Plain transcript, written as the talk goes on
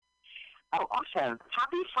Oh, awesome.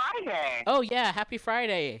 Happy Friday. Oh yeah, happy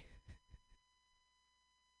Friday.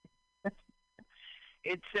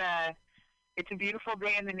 It's it's a beautiful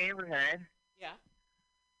day in the neighborhood. Yeah.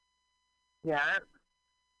 Yeah.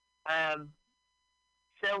 Um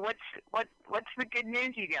so what's the good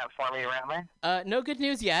news you got for me, Roman? No good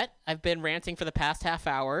news yet. I've been ranting for the past half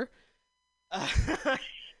hour.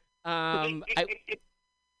 I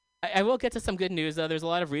I will get to some good news though. There's a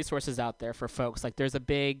lot of resources out there for folks. Like there's a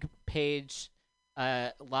big page,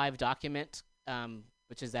 live document,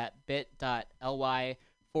 which is at bit.ly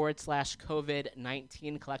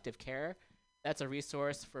 /COVID-19 collective care. That's a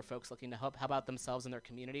resource for folks looking to help out themselves and their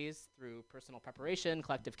communities through personal preparation,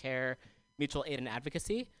 collective care, mutual aid, and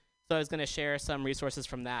advocacy. So I was going to share some resources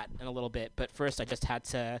from that in a little bit, but first I just had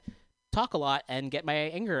to talk a lot and get my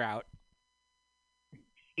anger out.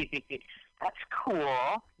 That's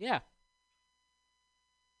cool. Yeah.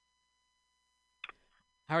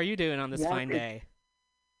 How are you doing on this Yeah, fine day?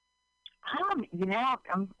 I'm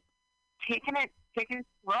taking it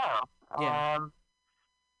slow. Yeah.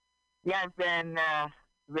 Yeah, I've been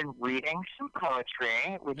reading some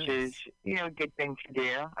poetry, which is, Nice. a good thing to do.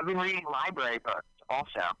 I've been reading library books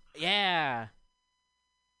also. Yeah.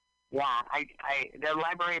 Yeah, the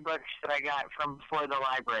library books that I got from before the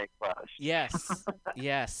library Yes. closed.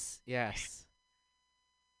 Yes. Yes.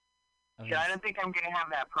 I So I was. don't think I'm gonna have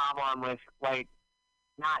that problem with like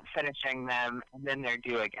not finishing them and then they're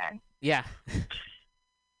due again. Yeah.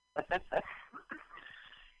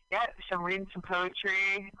 Yeah, so I'm reading some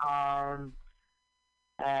poetry. Uh,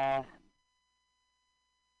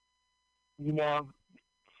 you know,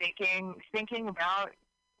 thinking about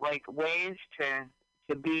like ways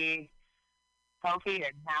to be healthy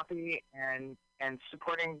and happy and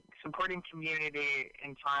supporting community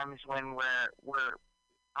in times when we're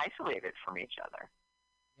isolated from each other.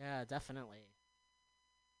 Yeah. Definitely.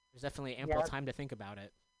 There's definitely ample Yep, time to think about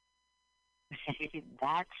it.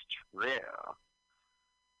 that's true.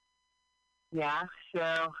 Yeah.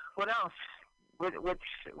 So what else?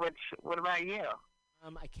 What about you?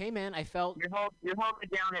 I came in. I felt. You're holding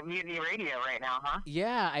it down at Mutiny Radio right now, huh?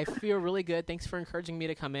 Yeah. I feel really good. Thanks for encouraging me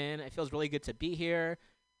to come in. It feels really good to be here.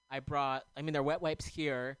 I brought. I mean, there are wet wipes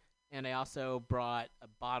here, and I also brought a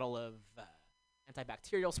bottle of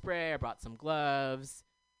antibacterial spray. I brought some gloves.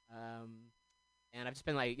 Um, and I've just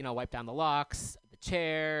been like, wipe down the locks, the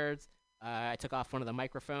chairs. I took off one of the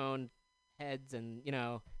microphone heads and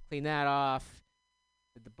clean that off.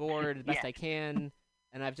 Did the board the best Yeah. I can,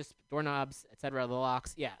 and I've just doorknobs, etc. The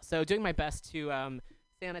locks, yeah. So doing my best to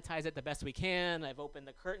sanitize it the best we can. I've opened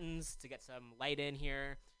the curtains to get some light in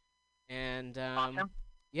here, and Awesome.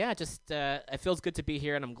 yeah, just it feels good to be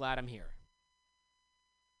here, and I'm glad I'm here.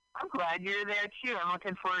 I'm glad you're there too. I'm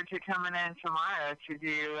looking forward to coming in tomorrow to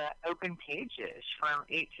do open pages from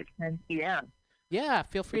 8 to 10 p.m. Yeah,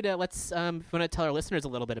 feel free to let's if you want to tell our listeners a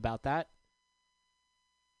little bit about that.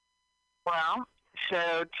 Well,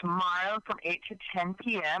 so tomorrow from 8 to 10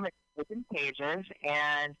 p.m. it's open pages,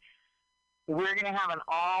 and we're going to have an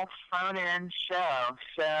all phone-in show.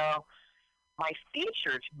 So my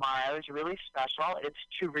feature tomorrow is really special. It's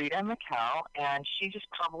to Rita McKell, and she just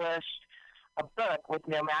published a book with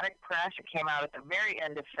Nomadic Press. It came out at the very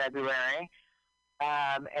end of February,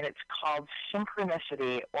 and it's called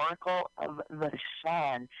Synchronicity, Oracle of the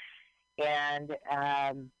Sun. And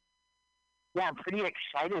yeah, I'm pretty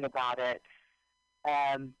excited about it.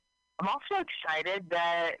 Um, I'm also excited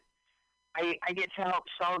that I get to help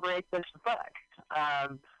celebrate this book.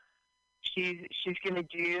 Um, she's going to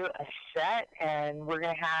do a set, and we're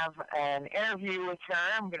going to have an interview with her.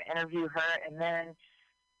 I'm going to interview her, and then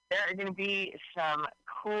there are going to be some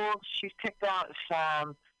cool. She's picked out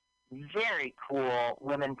some very cool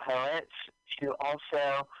women poets to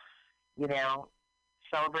also, you know,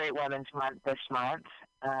 celebrate Women's Month this month.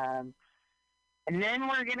 Um, and then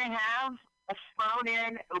we're going to have a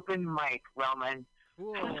phone-in open mic, Roman.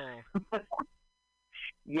 Cool.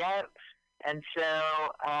 Yep. And so,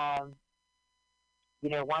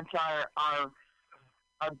 once our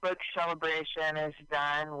book celebration is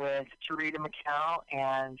done with Tarita McKell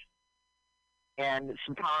and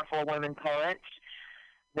some powerful women poets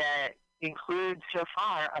that include so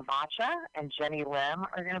far Avacha and Jenny Lim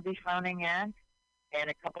are going to be phoning in, and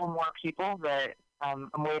a couple more people that I'm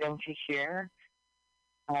waiting to hear.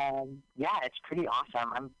 Yeah, it's pretty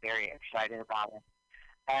awesome. I'm very excited about it.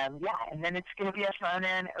 Yeah, and then it's going to be a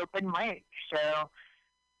phone-in open mic. So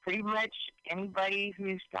pretty much anybody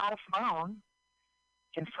who's got a phone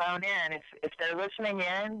can phone in. If they're listening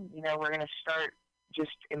in, we're going to start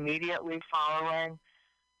just immediately following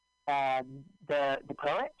the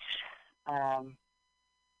poets um,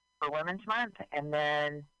 for Women's Month, and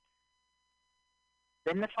then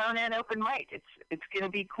then the phone in open mic. It's going to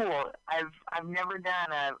be cool. I've never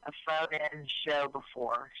done a phone in show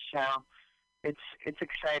before, so it's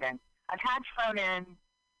exciting. I've had phone in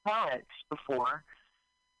poets before,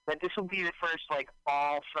 but this will be the first like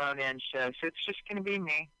all phone in show. So it's just going to be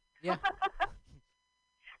me. Yeah.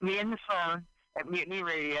 Me and the phone at Mutiny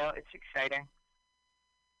Radio. It's exciting.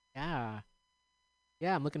 Yeah.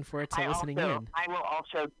 Yeah, I'm looking forward to listening in. I will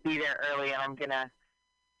also be there early, and I'm going to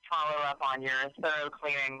follow up on your thorough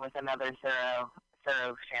cleaning with another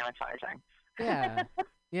thorough sanitizing. Yeah.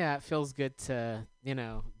 Yeah, it feels good to,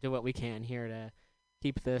 do what we can here to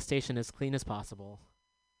keep the station as clean as possible.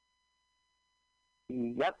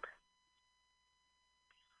 Yep.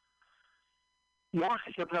 Yeah,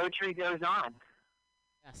 so poetry goes on.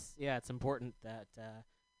 Yes, yeah, it's important that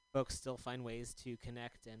folks still find ways to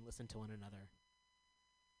connect and listen to one another.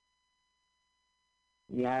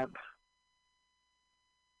 Yep.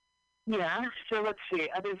 Yeah, so let's see.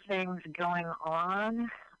 Other things going on.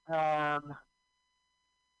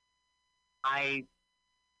 I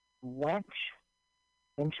went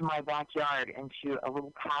into my backyard into a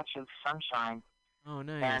little patch of sunshine. Oh,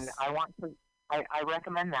 nice. And I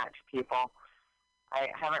recommend that to people. I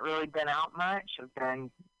haven't really been out much. I've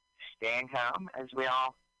been staying home, as we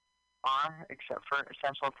all are, except for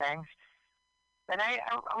essential things. But I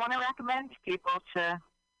want to recommend to people to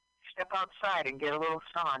step outside and get a little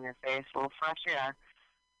sun on your face, a little fresh air.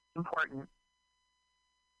 It's important.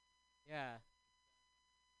 Yeah.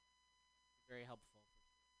 Very helpful.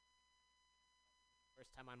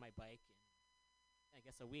 First time on my bike in, I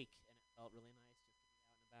guess, a week, and it felt really nice just to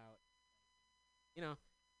be out and about.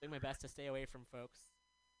 Doing my best to stay away from folks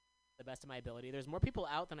the best of my ability. There's more people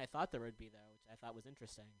out than I thought there would be, though, which I thought was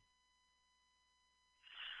interesting.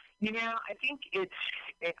 I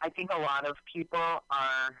think a lot of people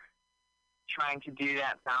are trying to do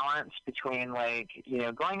that balance between, like,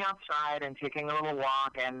 going outside and taking a little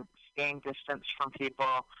walk and staying distance from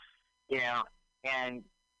people, and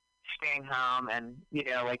staying home, and,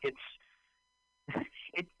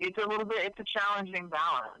 it's a little bit, it's a challenging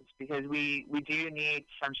balance because we do need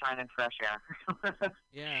sunshine and fresh air.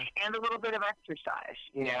 Yeah. And a little bit of exercise,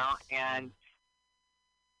 and,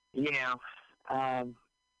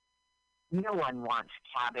 no one wants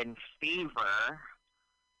cabin fever.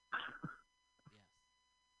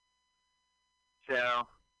 Yes. So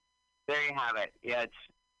there you have it. Yeah,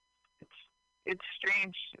 it's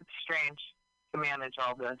strange. It's strange to manage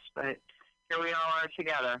all this, but here we all are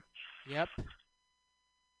together. Yep.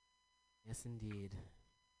 Yes, indeed.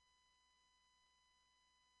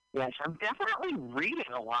 Yes, I'm definitely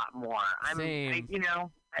reading a lot more. Same.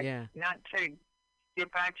 Yeah. Not to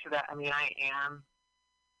get back to that. I mean, I am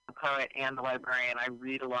a poet and a librarian. I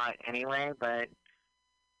read a lot anyway, but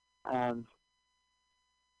I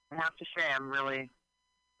have to say I'm really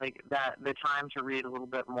like that. The time to read a little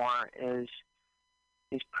bit more is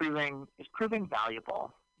proving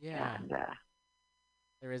valuable. Yeah. And,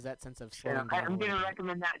 there is that sense of slowing down. I'm going to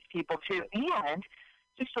recommend that to people too. And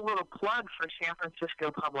just a little plug for San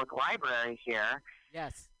Francisco Public Library here.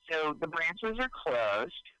 Yes. So the branches are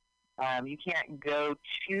closed. You can't go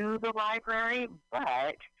to the library,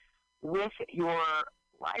 but with your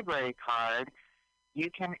library card,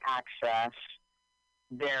 you can access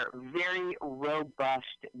their very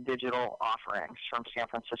robust digital offerings from San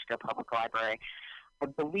Francisco Public Library. I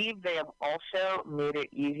believe they have also made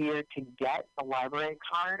it easier to get a library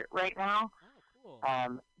card right now. Oh,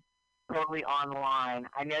 cool. Totally online.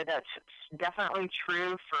 I know that's definitely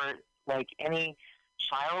true for like any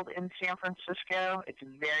child in San Francisco. It's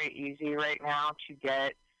very easy right now to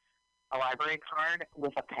get a library card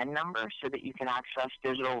with a PIN number so that you can access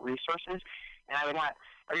digital resources. And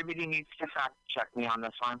everybody needs to fact check me on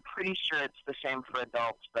this one. I'm pretty sure it's the same for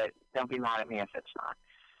adults, but don't be mad at me if it's not.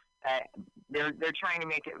 They're trying to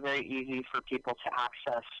make it very easy for people to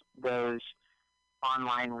access those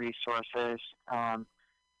online resources.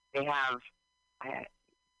 They have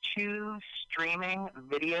 2 streaming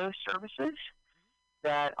video services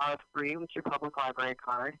that are free with your public library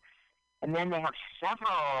card. And then they have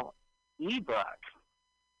several ebook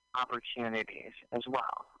opportunities as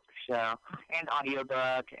well. So, and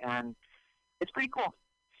audiobook, and it's pretty cool.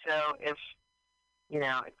 So if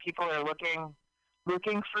people are looking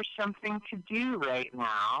for something to do right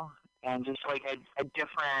now, and just like a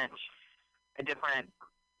different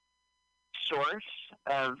source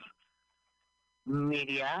of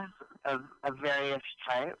media of various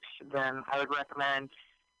types, then I would recommend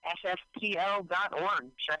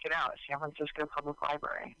sspl.org. Check it out, San Francisco Public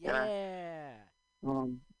Library. Yeah.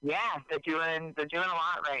 They're doing a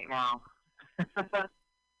lot right now.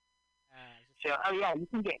 So, you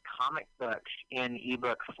can get comic books in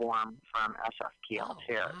ebook form from SFPL Oh,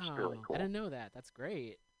 too. wow. It's really I cool. didn't know that. That's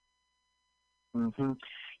great.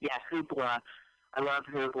 Yeah, Hoopla. I love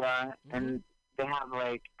Hoopla, and they have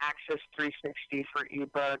like Access 360 for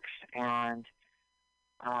ebooks and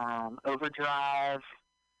Overdrive.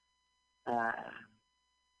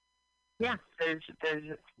 There's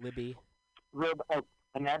Libby. Hoopla.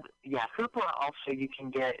 Also, you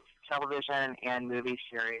can get television and movie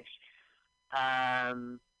series.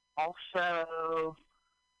 Also,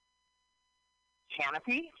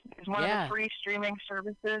 Canopy is one of the free streaming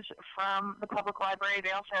services from the public library.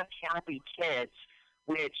 They also have Canopy Kids,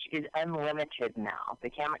 which is unlimited now. The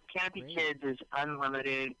Canopy Kids is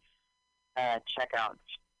unlimited checkout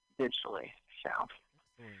digitally. So,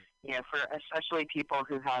 for especially people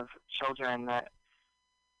who have children that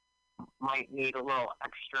might need a little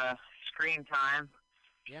extra screen time.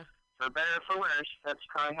 Yeah. For better or for worse, that's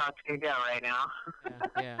probably how it's going to go right now.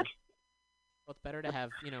 Yeah. Well, it's better to have,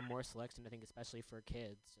 more selection, I think, especially for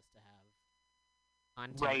kids, just to have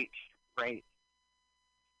content. Right.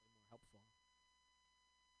 More helpful.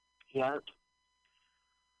 Yep.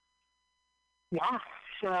 Yeah,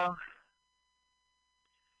 so,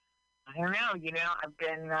 I don't know, I've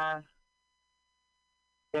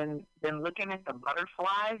been looking at the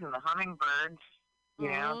butterflies and the hummingbirds.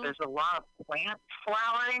 There's a lot of plants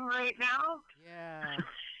flowering right now. Yeah.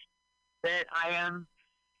 That I am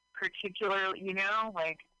particularly,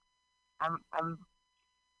 I'm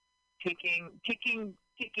taking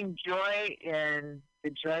joy in the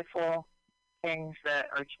joyful things that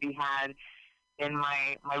are to be had in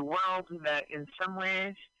my world that in some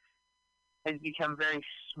ways has become very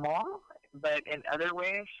small, but in other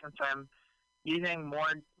ways, since I'm using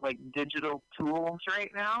more like digital tools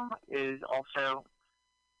right now, is also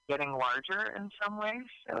getting larger in some ways.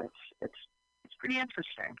 So it's pretty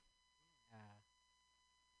interesting. Yeah.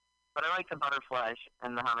 But I like the butterflies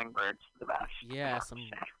and the hummingbirds the best. Yes, I'm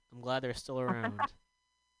glad they're still around.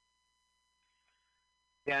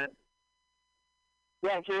 Yeah,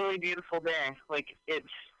 it's a really beautiful day. Like, it's,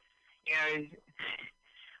 I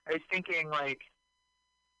was thinking, like,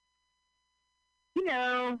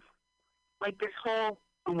 like this whole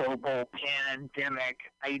global pandemic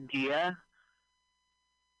idea,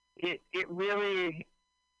 it really,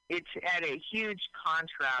 it's at a huge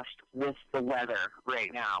contrast with the weather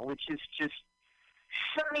right now, which is just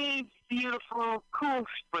sunny, beautiful, cool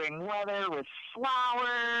spring weather with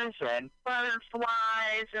flowers and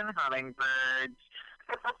butterflies and hummingbirds.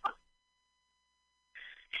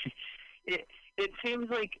 It seems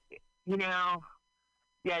like,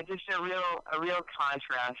 just a real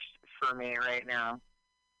contrast for me right now.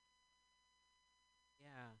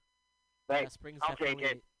 Yeah. But spring's I'll take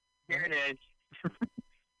it. Here it is.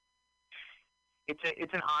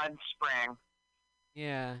 It's an odd spring.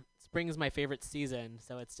 Yeah, spring is my favorite season,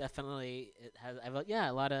 so it's definitely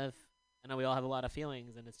a lot of. I know we all have a lot of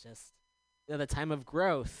feelings, and it's just the time of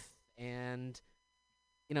growth and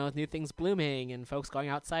new things blooming and folks going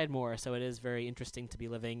outside more. So it is very interesting to be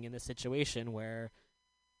living in a situation where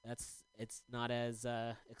it's not as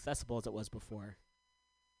accessible as it was before.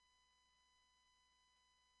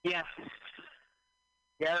 Yeah.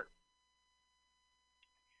 Yep.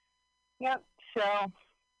 So,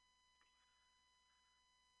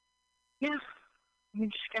 I'm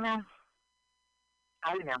just gonna,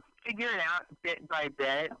 I don't know, figure it out bit by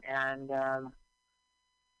bit and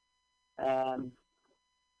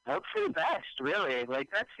hope for the best, really. Like,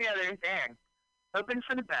 that's the other thing. Hoping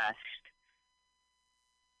for the best.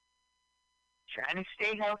 Trying to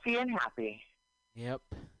stay healthy and happy. Yep.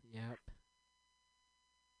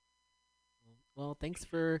 Well, thanks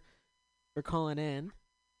for calling in.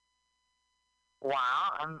 Wow,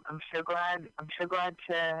 I'm so glad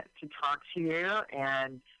to talk to you,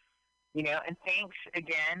 and and thanks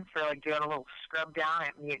again for doing a little scrub down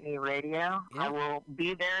at Mutiny Radio. Yeah. I will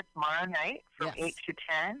be there tomorrow night from 8 to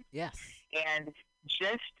 10. Yes. And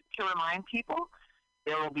just to remind people,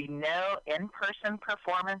 there will be no in-person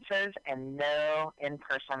performances and no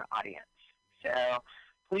in-person audience. So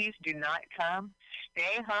please do not come.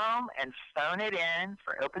 Stay home and phone it in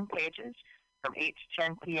for open pages from 8 to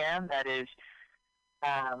 10 p.m. That is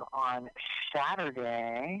on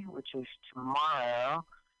Saturday, which is tomorrow.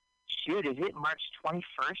 Shoot, is it March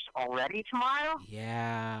 21st already tomorrow?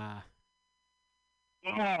 Yeah.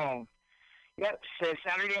 Dang. Yep, so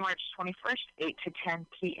Saturday, March 21st, 8 to 10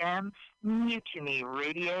 p.m.,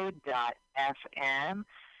 MutinyRadio.fm.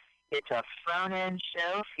 It's a phone-in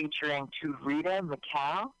show featuring Rita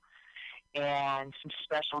McCall and some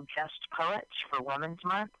special guest poets for Women's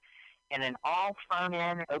Month, and an all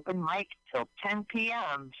phone-in open mic till 10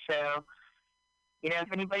 p.m. So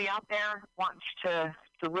if anybody out there wants to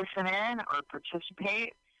listen in or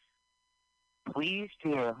participate, please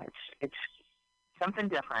do. It's something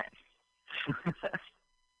different.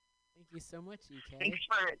 Thank you so much, EK.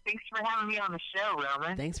 Thanks for having me on the show,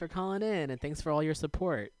 Roman. Thanks for calling in, and thanks for all your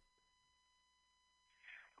support.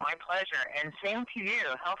 My pleasure, and same to you.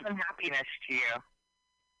 Health and happiness to you.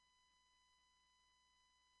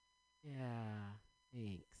 Yeah,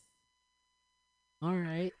 thanks. All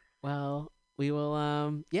right. Well, we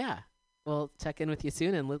will. We'll check in with you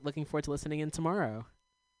soon, and looking forward to listening in tomorrow.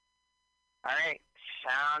 All right.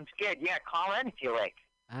 Sounds good. Yeah, call in if you like.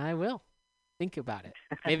 I will. Think about it.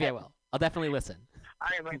 Maybe I will. I'll definitely listen. All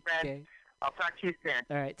right, my friend. Okay. I'll talk to you soon.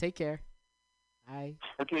 All right. Take care. Bye.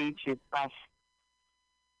 Okay, you too. Bye.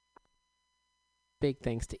 Big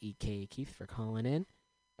thanks to EK Keith for calling in.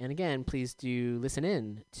 And again, please do listen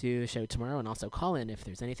in to the show tomorrow, and also call in if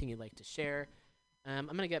there's anything you'd like to share. I'm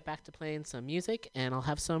going to get back to playing some music, and I'll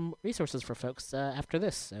have some resources for folks after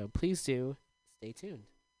this. So please do stay tuned.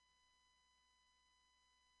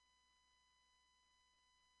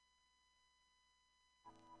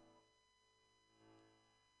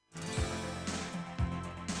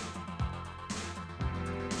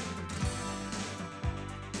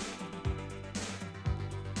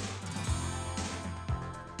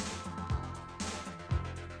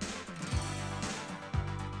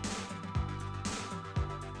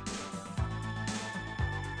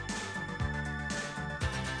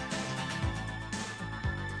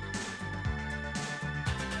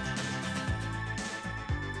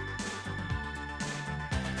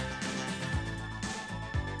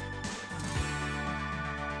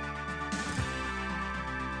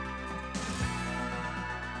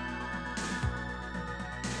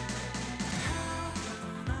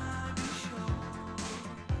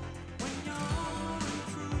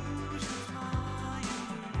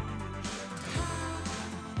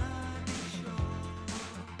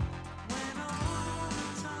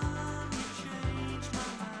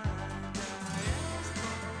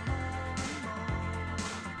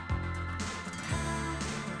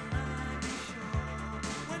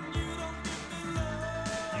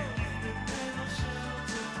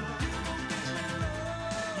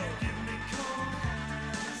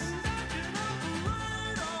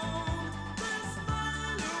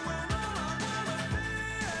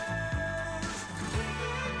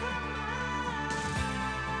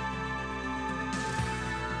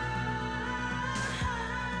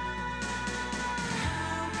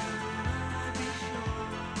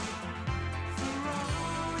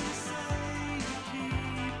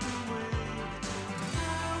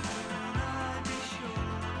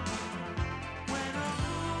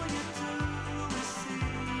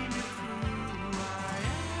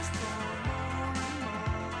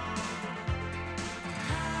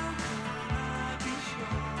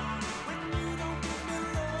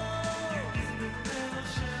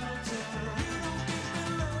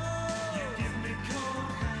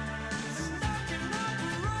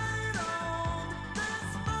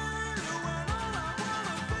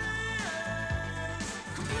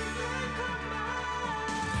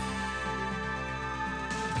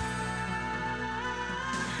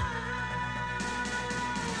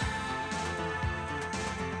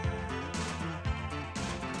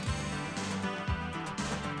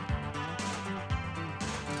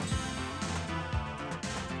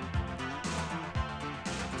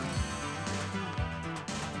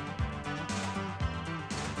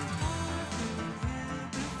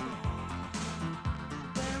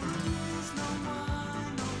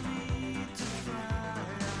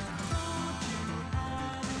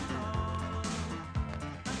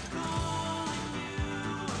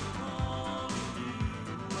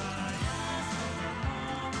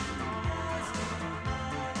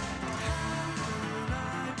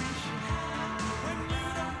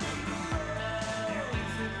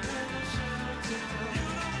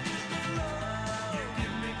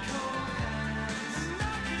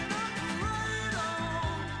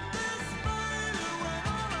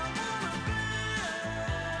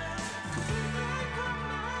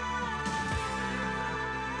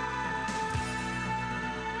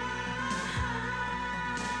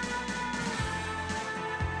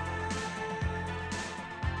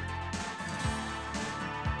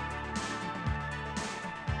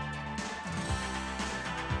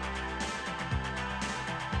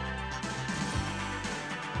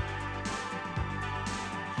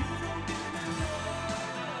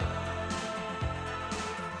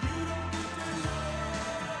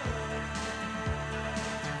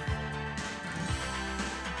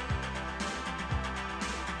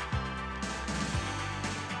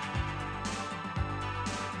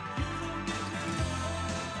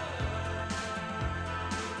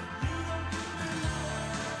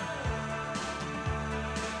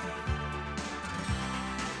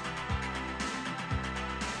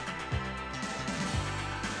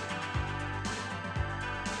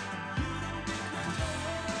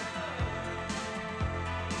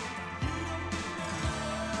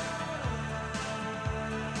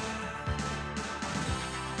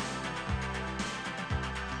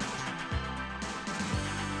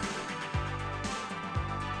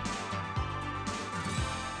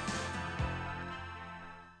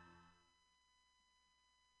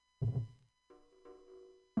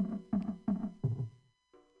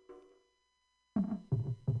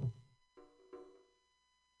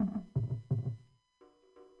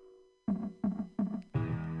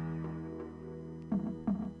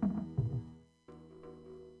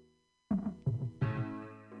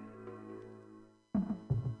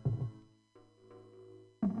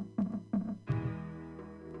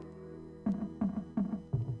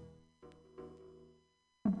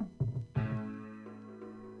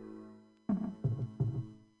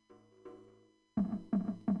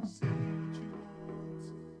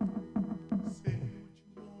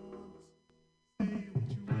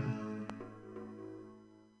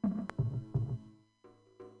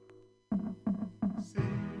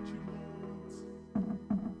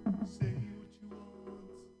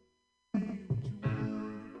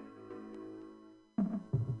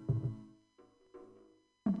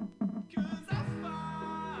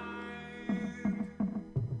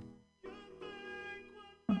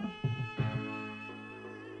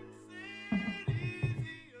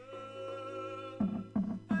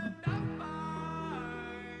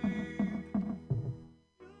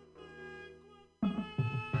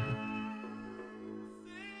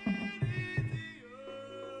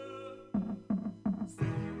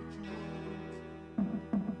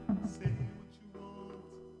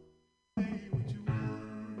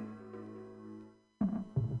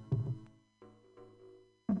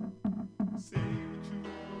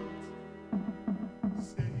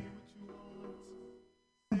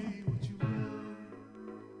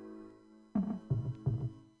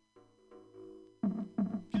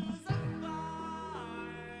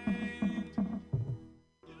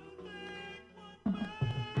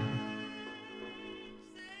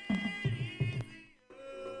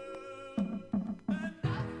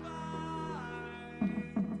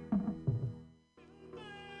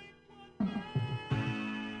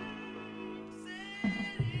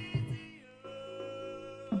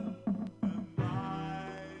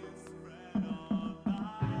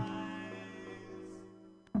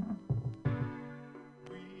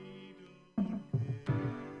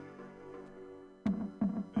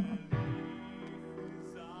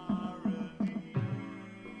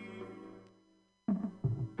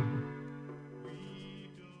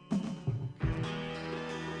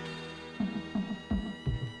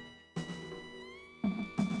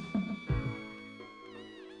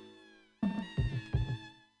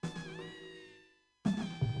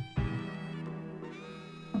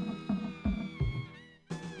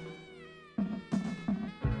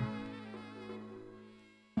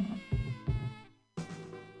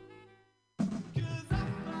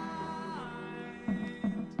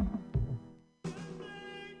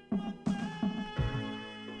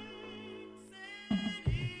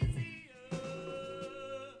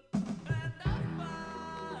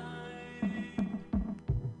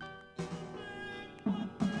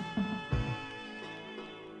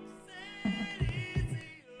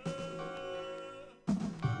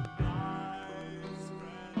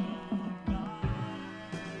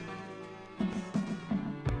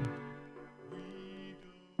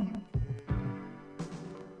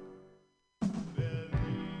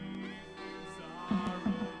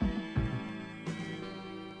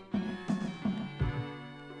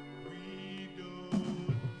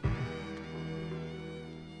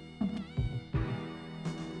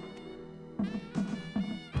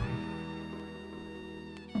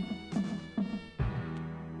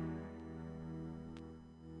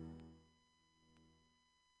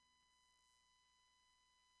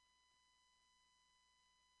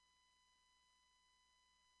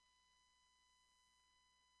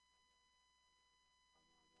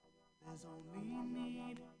 There's only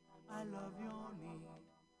need, I love your need,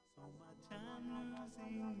 so much I'm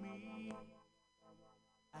losing me.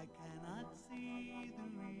 I cannot see the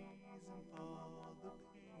reason for the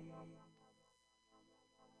pain.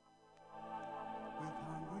 With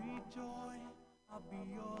hungry joy, I'll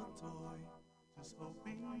be your toy, just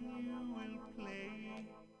hoping you will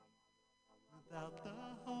play. Without the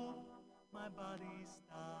hope, my body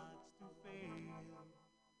starts to fail.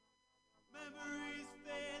 Memories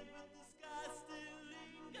fade, but the sky still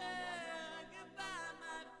lingers. Goodbye,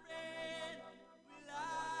 my friend. Will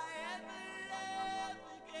I ever love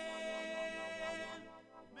again?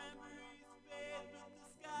 Memories fade, but the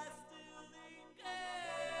sky still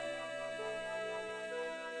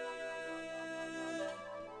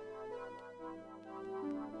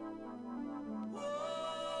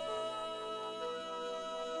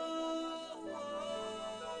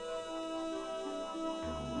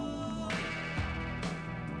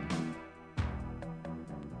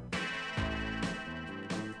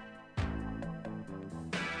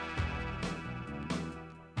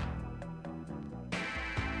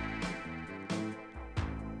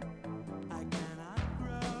I cannot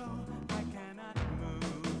grow, I cannot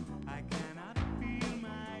move, I cannot feel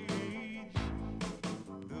my age.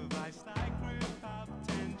 The vice-like grip of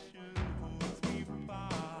tension holds me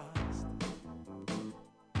fast.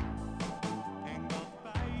 Engulfed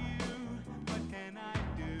by you, what can I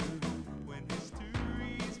do when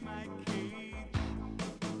history's my cage?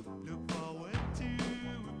 Look forward to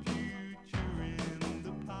a future in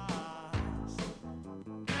the past.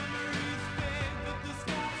 Memories fade, but the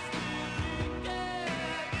sky still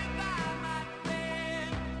lingers. Goodbye, my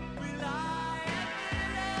friend. Will I ever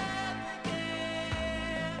love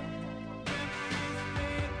again? Memories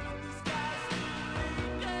fade, but the sky still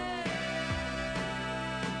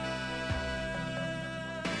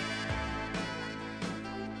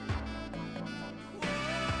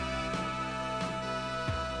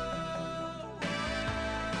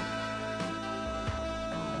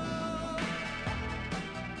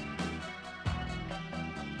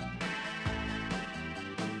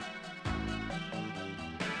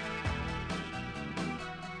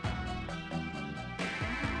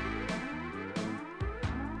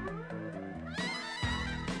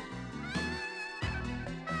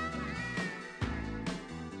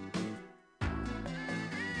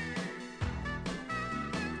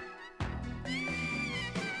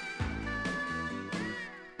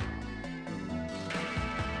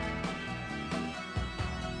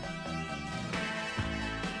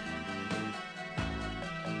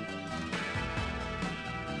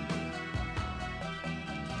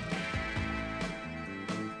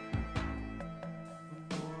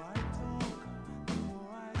The more I talk, the more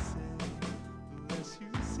I say, the less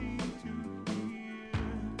you seem to hear.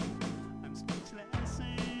 I'm speechless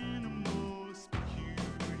in a most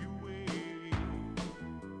peculiar way.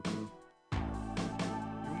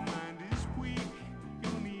 Your mind is weak,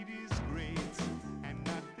 your need is great, and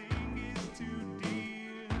nothing is too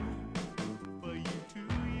dear for you to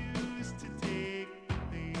use to take the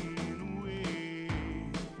pain away.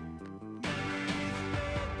 Memories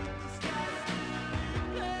fade, but the sky still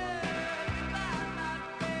lingers. Goodbye, my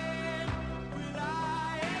friend. Will I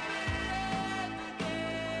ever love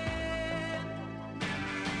again?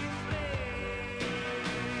 Memories fade.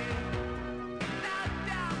 Now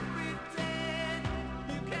don't pretend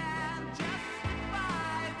you can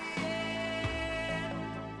justify the end.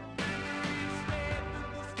 Memories fade, but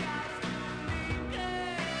the sky still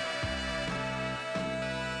lingers.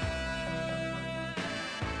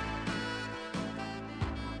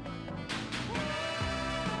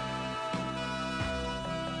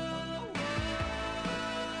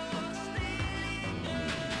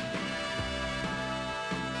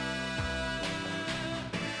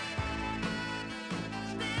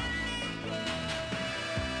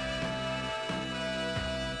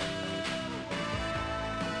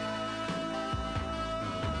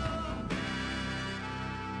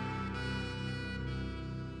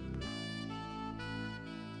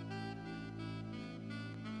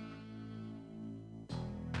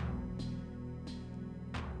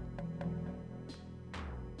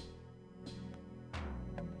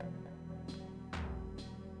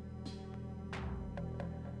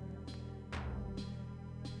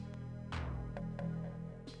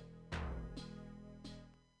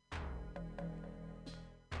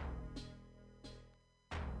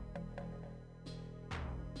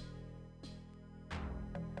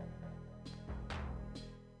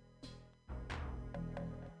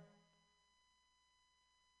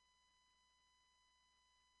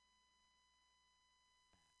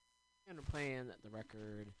 And we're playing the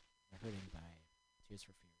record recording by Tears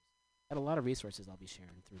for Fears. got a lot of resources I'll be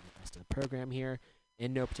sharing through the rest of the program here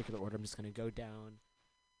in no particular order. I'm just going to go down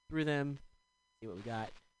through them, see what we got.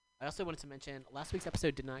 I also wanted to mention last week's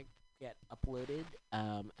episode did not get uploaded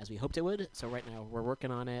as we hoped it would. So right now we're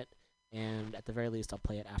working on it, and at the very least I'll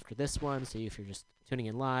play it after this one. So if you're just tuning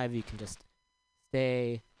in live, you can just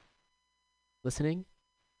stay listening,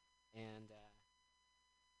 and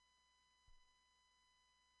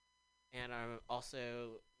I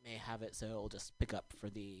also may have it so it'll just pick up for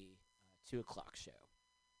the 2 o'clock show.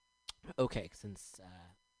 Okay, since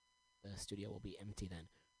the studio will be empty then.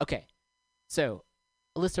 Okay, so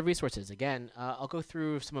a list of resources. Again, I'll go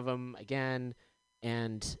through some of them again,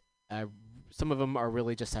 and some of them are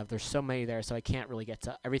really just there's so many there, so I can't really get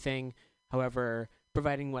to everything. However,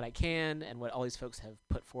 providing what I can and what all these folks have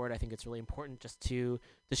put forward, I think it's really important just to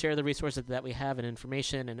share the resources that we have and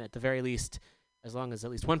information, and at the very least, as long as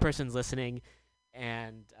at least one person's listening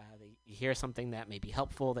and you hear something that may be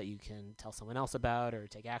helpful that you can tell someone else about or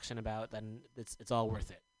take action about, then it's all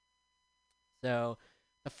worth it. So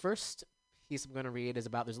the first piece I'm going to read is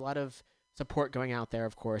about there's a lot of support going out there,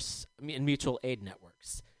 of course, in mutual aid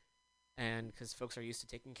networks, and because folks are used to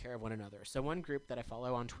taking care of one another. So one group that I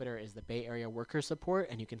follow on Twitter is the Bay Area Worker Support,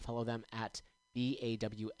 and you can follow them at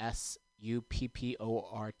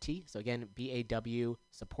BAWSUPPORT. So again, BAW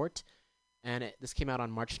Support. And this came out on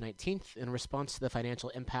March 19th. In response to the financial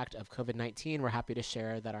impact of COVID-19, we're happy to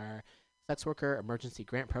share that our sex worker emergency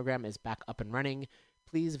grant program is back up and running.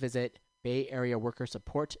 Please visit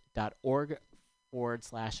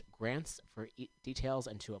bayareaworkersupport.org/grants for details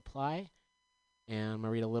and to apply. And I'm going to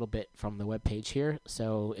read a little bit from the webpage here.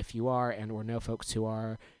 So if you are and or know folks who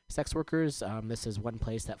are sex workers, this is one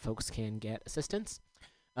place that folks can get assistance.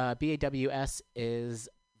 BAWS is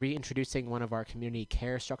reintroducing one of our community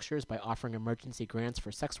care structures by offering emergency grants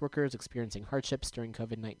for sex workers experiencing hardships during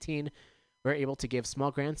COVID-19. We're able to give small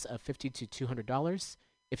grants of $50 to $200.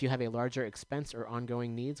 If you have a larger expense or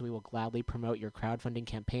ongoing needs, we will gladly promote your crowdfunding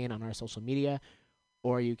campaign on our social media,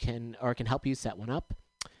 or can help you set one up.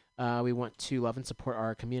 We want to love and support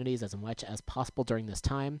our communities as much as possible during this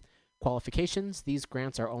time. Qualifications: these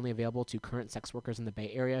grants are only available to current sex workers in the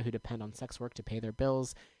Bay Area who depend on sex work to pay their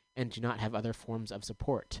bills and do not have other forms of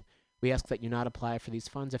support. We ask that you not apply for these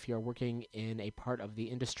funds if you are working in a part of the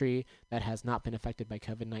industry that has not been affected by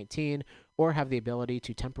COVID-19 or have the ability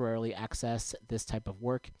to temporarily access this type of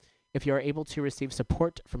work. If you are able to receive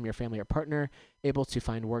support from your family or partner, able to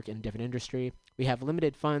find work in a different industry, we have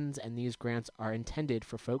limited funds, and these grants are intended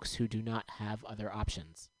for folks who do not have other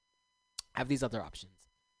options. These other options.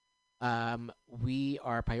 We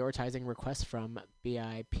are prioritizing requests from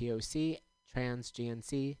BIPOC, trans,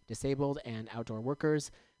 GNC, disabled, and outdoor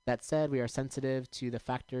workers. That said, we are sensitive to the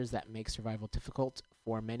factors that make survival difficult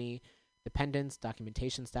for many dependents,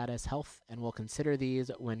 documentation status, health, and will consider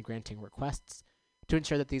these when granting requests. To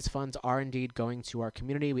ensure that these funds are indeed going to our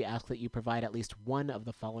community, we ask that you provide at least one of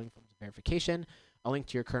the following forms of verification: a link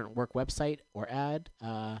to your current work website or ad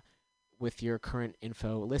with your current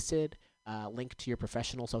info listed, link to your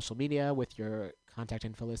professional social media with your contact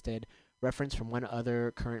info listed, reference from one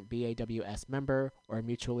other current BAWS member, or a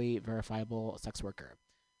mutually verifiable sex worker.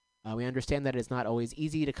 We understand that it is not always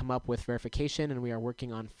easy to come up with verification, and we are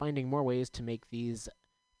working on finding more ways to make these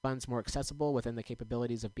funds more accessible within the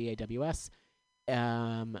capabilities of BAWS.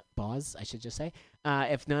 BAWS, I should just say.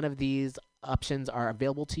 If none of these options are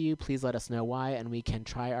available to you, please let us know why, and we can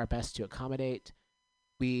try our best to accommodate.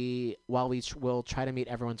 While we will try to meet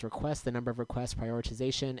everyone's requests, the number of requests,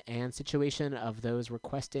 prioritization, and situation of those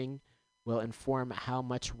requesting will inform how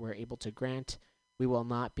much we're able to grant. We will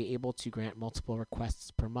not be able to grant multiple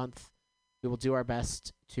requests per month. We will do our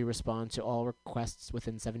best to respond to all requests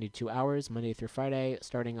within 72 hours, Monday through Friday,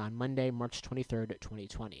 starting on Monday, March 23rd,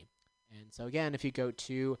 2020. And so again, if you go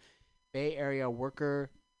to Bay Area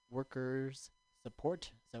Workers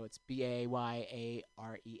Support, so it's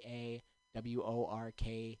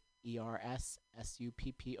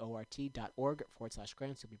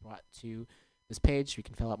BAYAREAWORKERSUPPORT.org/grants, you'll be brought to this page. You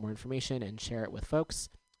can fill out more information and share it with folks.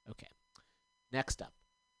 Okay. Next up,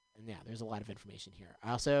 and yeah, there's a lot of information here.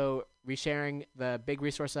 Also, resharing the big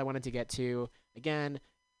resources I wanted to get to. Again,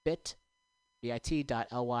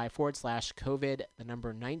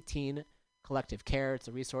 bit.ly/COVID19 collective care. It's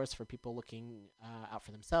a resource for people looking out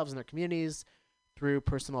for themselves and their communities through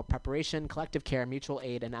personal preparation, collective care, mutual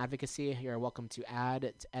aid, and advocacy. You are welcome to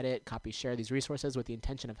add, to edit, copy, share these resources with the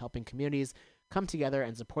intention of helping communities come together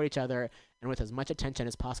and support each other, and with as much attention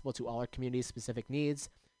as possible to all our community's specific needs.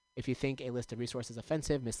 If you think a list of resources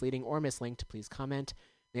offensive, misleading, or mislinked, please comment.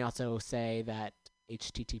 They also say that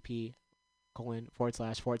http://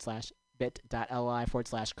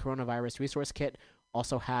 bit.ly/coronavirus resource kit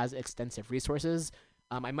also has extensive resources.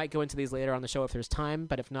 I might go into these later on the show if there's time,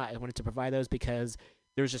 but if not, I wanted to provide those because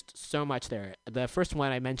there's just so much there. The first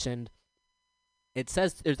one I mentioned, it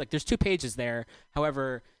says there's 2 pages there.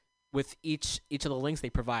 However, with each of the links they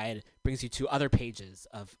provide brings you to other pages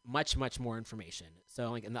of much more information.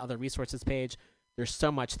 So like in the other resources page, there's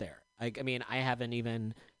so much there. Like I mean, I haven't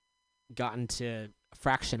even gotten to a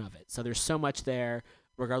fraction of it. So there's so much there,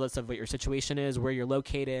 regardless of what your situation is, where you're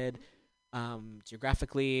located,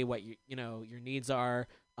 geographically, what your needs are.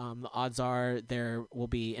 The odds are there will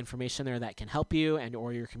be information there that can help you and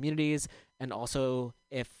or your communities. And also,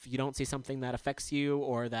 if you don't see something that affects you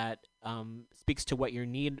or that speaks to what you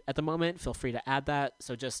need at the moment, feel free to add that.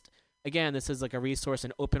 So just, again, this is like a resource,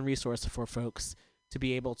 an open resource for folks to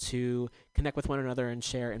be able to connect with one another and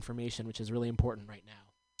share information, which is really important right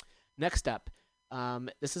now. Next up,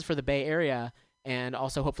 this is for the Bay Area, and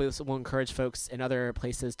also hopefully this will encourage folks in other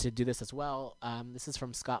places to do this as well. This is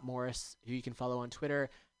from Scott Morris, who you can follow on Twitter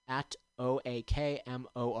at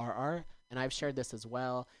OAKMORR, and I've shared this as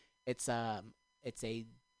well. It's a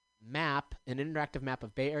map, an interactive map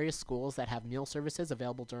of Bay Area schools that have meal services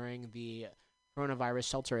available during the coronavirus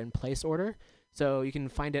shelter-in-place order. So you can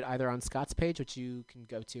find it either on Scott's page, which you can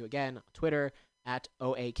go to, again, Twitter, at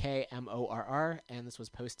OAKMORR, and this was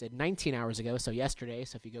posted 19 hours ago, so yesterday.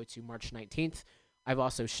 So if you go to March 19th, I've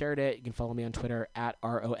also shared it. You can follow me on Twitter at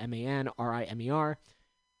ROMANRIMER,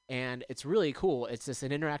 and it's really cool. It's just an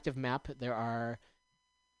interactive map. There are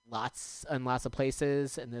lots and lots of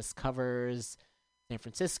places, and this covers San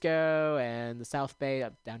Francisco and the South Bay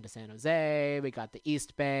up down to San Jose. We got the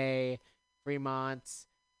East Bay, Fremont,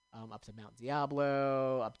 up to Mount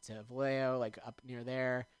Diablo, up to Vallejo, like up near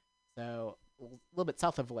there. So a little bit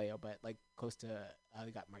south of Vallejo, but like close to,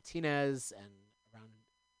 we got Martinez and around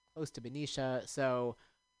close to Benicia. So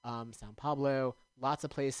San Pablo, lots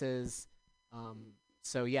of places.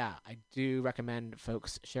 So yeah, I do recommend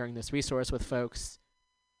folks sharing this resource with folks.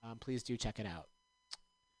 Please do check it out.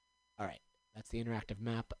 All right, that's the interactive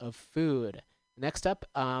map of food. Next up,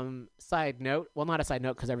 side note, well, not a side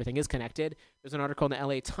note because everything is connected. There's an article in the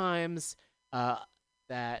LA Times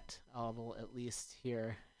that I will at least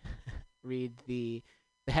here read the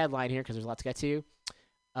headline here because there's a lot to get to.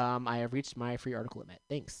 I have reached my free article limit.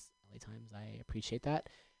 Thanks, LA Times. I appreciate that.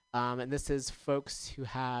 And this is folks who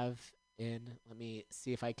have let me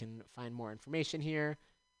see if I can find more information here.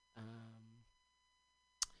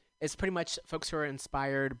 It's pretty much folks who are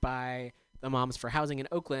inspired by the Moms for Housing in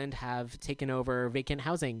Oakland have taken over vacant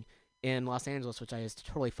housing in Los Angeles, which is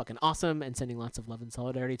totally fucking awesome, and sending lots of love and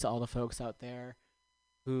solidarity to all the folks out there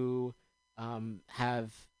who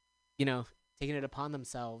have, taken it upon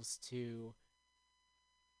themselves to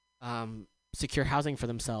secure housing for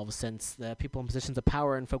themselves, since the people in positions of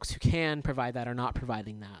power and folks who can provide that are not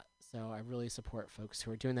providing that. So I really support folks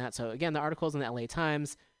who are doing that. So again, the article's in the LA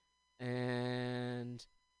Times, and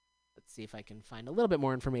let's see if I can find a little bit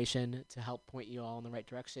more information to help point you all in the right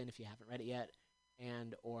direction if you haven't read it yet,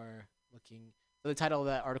 and or looking. So the title of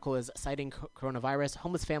the article is Citing Coronavirus,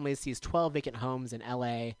 Homeless Families Sees 12 Vacant Homes in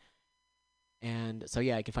LA. And so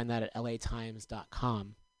yeah, you can find that at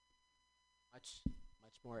latimes.com. Much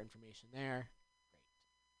more information there.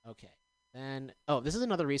 Great. Okay. Then, this is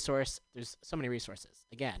another resource. There's so many resources.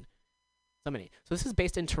 Again, so many. So this is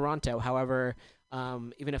based in Toronto. However,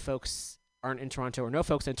 even if folks aren't in Toronto or no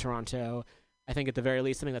folks in Toronto, I think at the very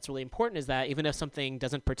least something that's really important is that even if something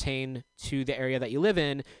doesn't pertain to the area that you live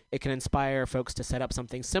in, it can inspire folks to set up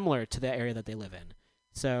something similar to the area that they live in.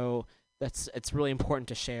 So it's really important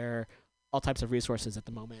to share all types of resources at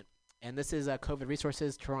the moment. And this is COVID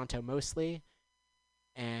Resources, Toronto mostly.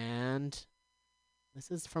 And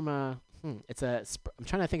this is from I'm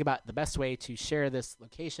trying to think about the best way to share this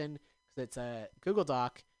location, because it's a Google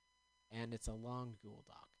Doc, and it's a long Google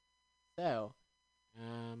Doc. So,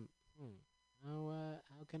 how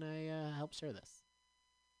can I help share this?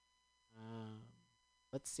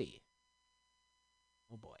 Let's see.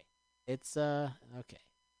 Oh boy, it's okay.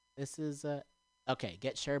 This is okay.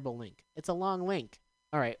 Get shareable link. It's a long link.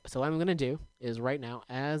 All right. So what I'm gonna do is right now,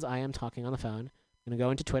 as I am talking on the phone, I'm gonna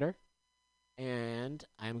go into Twitter, and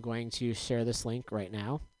I'm going to share this link right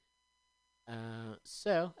now.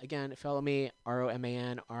 So again, follow me,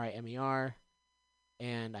 ROMANRIMER,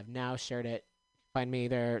 and I've now shared it. Find me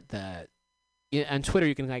there. On Twitter,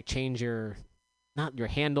 you can like change not your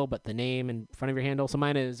handle, but the name in front of your handle. So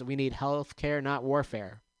mine is We Need Healthcare, Not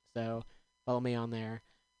Warfare. So follow me on there,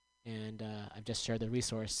 and I've just shared the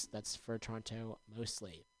resource that's for Toronto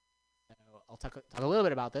mostly. So I'll talk a little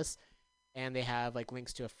bit about this, and they have like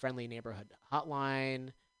links to a friendly neighborhood hotline,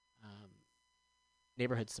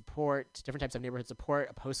 neighborhood support, different types of neighborhood support,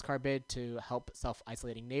 a postcard bid to help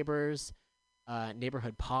self-isolating neighbors,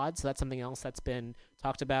 neighborhood pods. So that's something else that's been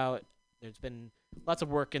talked about. There's been lots of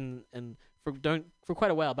work for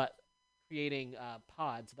quite a while about creating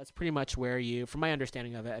pods. That's pretty much where you, from my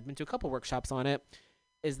understanding of it, I've been to a couple workshops on it,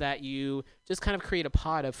 is that you just kind of create a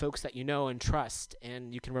pod of folks that you know and trust,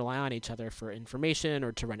 and you can rely on each other for information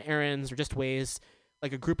or to run errands or just ways,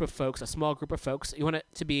 like a group of folks, a small group of folks. You want it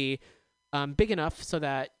to be big enough so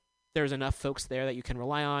that there's enough folks there that you can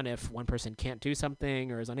rely on if one person can't do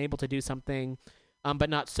something or is unable to do something, but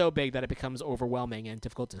not so big that it becomes overwhelming and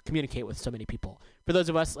difficult to communicate with so many people. For those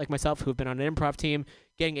of us like myself who've been on an improv team,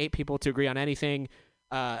 getting 8 people to agree on anything,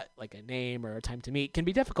 like a name or a time to meet, can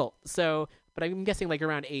be difficult. So, but I'm guessing like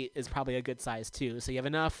around 8 is probably a good size too. So you have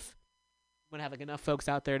enough, you want to have like enough folks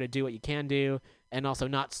out there to do what you can do, and also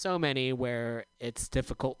not so many where it's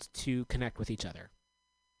difficult to connect with each other.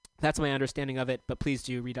 That's my understanding of it, but please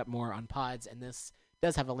do read up more on pods, and this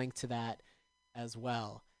does have a link to that as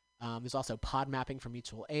well. There's also pod mapping for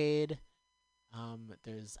mutual aid.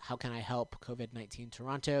 There's How Can I Help COVID-19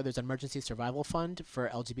 Toronto. There's an emergency survival fund for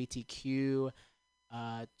LGBTQ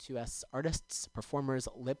 2S artists, performers,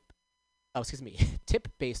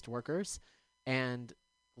 tip-based workers, and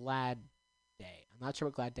Glad Day. I'm not sure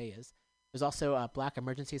what Glad Day is. There's also a Black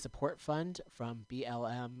Emergency Support Fund from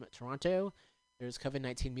BLM Toronto. There's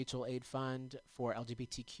COVID-19 Mutual Aid Fund for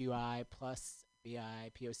LGBTQI plus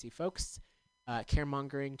BIPOC folks.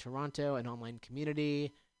 Caremongering Toronto, an online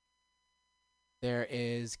community. There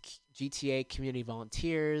is GTA Community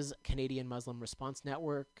Volunteers, Canadian Muslim Response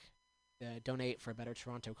Network, the Donate for Better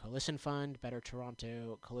Toronto Coalition Fund, Better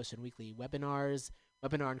Toronto Coalition Weekly Webinars,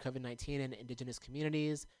 Webinar on COVID-19 and Indigenous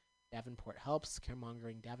Communities, Davenport Helps,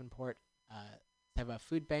 Caremongering Davenport, Teva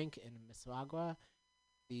Food Bank in Mississauga,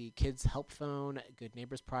 the Kids Help Phone, Good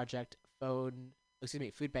Neighbors Project, Food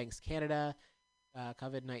Banks Canada,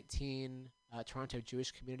 COVID-19, Toronto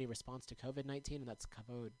Jewish Community Response to COVID-19, and that's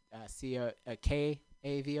KAVOD.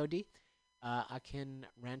 Akin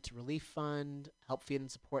Rent Relief Fund, help feed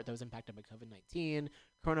and support those impacted by COVID-19.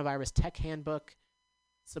 Coronavirus Tech Handbook,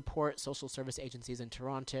 support social service agencies in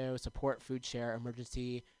Toronto, support Food Share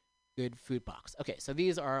Emergency Good Food Box. Okay, so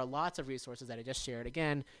these are lots of resources that I just shared.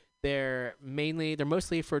 Again, they're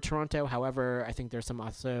mostly for Toronto. However, I think there's some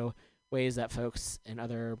also ways that folks in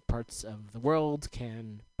other parts of the world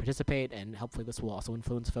can participate, and hopefully this will also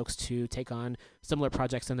influence folks to take on similar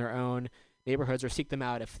projects in their own neighborhoods or seek them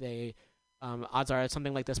out if they, odds are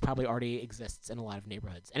something like this probably already exists in a lot of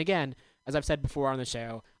neighborhoods. And again, as I've said before on the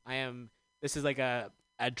show, this is like a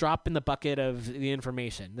drop in the bucket of the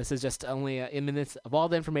information. This is just only of all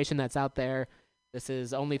the information that's out there. This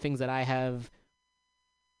is only things that I have.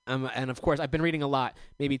 And of course, I've been reading a lot,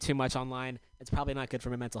 maybe too much online. It's probably not good for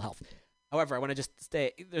my mental health. However, I want to just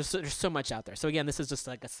there's so much out there. So again, this is just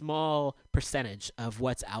like a small percentage of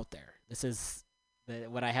what's out there. This is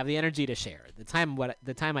what I have the energy to share, the time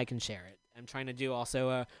I can share it. I'm trying to do also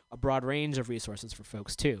a broad range of resources for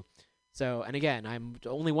folks too. So, and again, I'm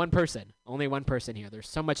only one person here. There's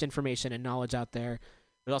so much information and knowledge out there.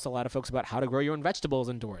 There's also a lot of folks about how to grow your own vegetables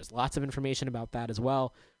indoors. Lots of information about that as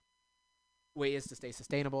well. Ways to stay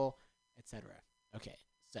sustainable, etc. Okay,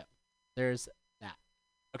 so there's that.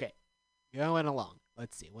 Okay, going along.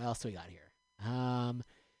 Let's see, what else do we got here?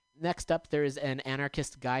 Next up, there's an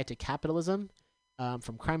Anarchist Guide to Capitalism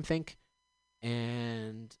from CrimeThink.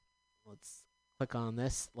 And let's click on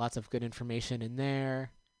this. Lots of good information in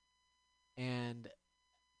there. And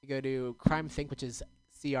you go to CrimeThink, which is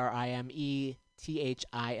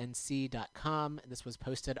CrimeThinc.com. This was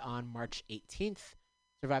posted on March 18th.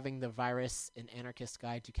 Surviving the Virus, an Anarchist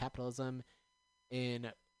Guide to Capitalism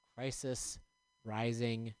in Crisis,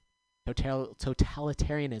 Rising,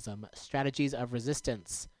 Totalitarianism, Strategies of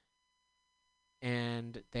Resistance.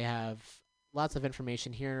 And they have lots of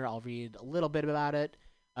information here. I'll read a little bit about it.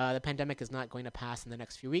 The pandemic is not going to pass in the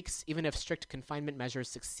next few weeks. Even if strict confinement measures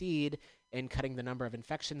succeed in cutting the number of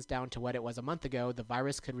infections down to what it was a month ago, the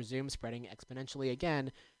virus could resume spreading exponentially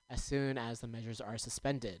again as soon as the measures are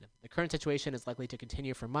suspended. The current situation is likely to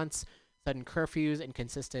continue for months. Sudden curfews,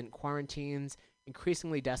 inconsistent quarantines,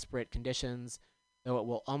 increasingly desperate conditions, though it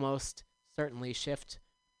will almost certainly shift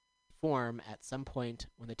form at some point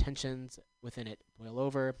when the tensions within it boil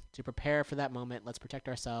over. To prepare for that moment, let's protect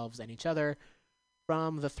ourselves and each other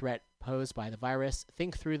from the threat posed by the virus,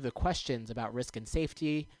 think through the questions about risk and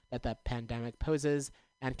safety that the pandemic poses,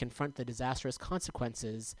 and confront the disastrous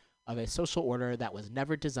consequences of a social order that was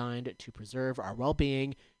never designed to preserve our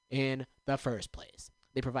well-being in the first place.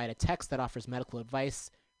 They provide a text that offers medical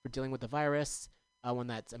advice for dealing with the virus, one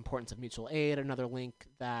that's importance of mutual aid, another link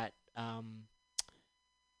that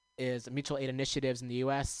is mutual aid initiatives in the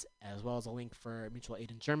U.S., as well as a link for mutual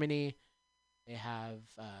aid in Germany. They have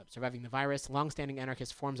surviving the virus. Longstanding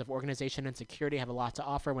anarchist forms of organization and security have a lot to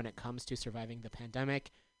offer when it comes to surviving the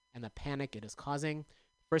pandemic and the panic it is causing.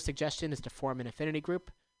 First suggestion is to form an affinity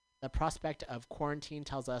group. The prospect of quarantine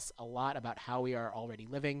tells us a lot about how we are already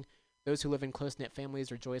living. Those who live in close-knit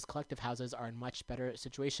families or joyous collective houses are in much better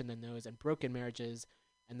situation than those in broken marriages,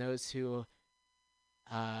 and those who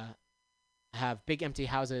have big empty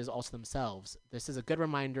houses also themselves. This is a good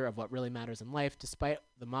reminder of what really matters in life, despite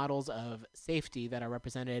the models of safety that are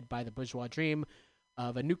represented by the bourgeois dream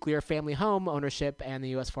of a nuclear family home ownership and the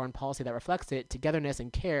U.S. foreign policy that reflects it. Togetherness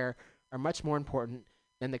and care are much more important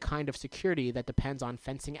than the kind of security that depends on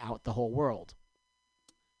fencing out the whole world.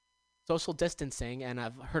 Social distancing, and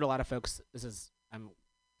I've heard a lot of folks, I'm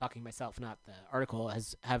talking myself, not the article,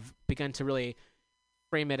 have begun to really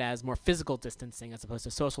frame it as more physical distancing as opposed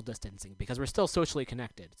to social distancing, because we're still socially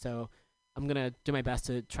connected. So I'm going to do my best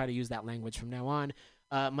to try to use that language from now on.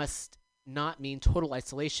 Must not mean total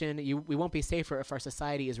isolation. We won't be safer if our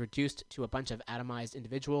society is reduced to a bunch of atomized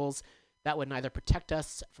individuals. That would neither protect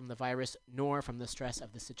us from the virus, nor from the stress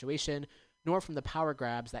of the situation, nor from the power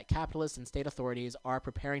grabs that capitalists and state authorities are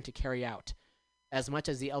preparing to carry out. As much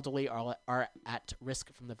as the elderly are at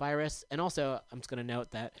risk from the virus. And also, I'm just going to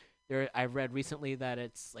note that I've read recently that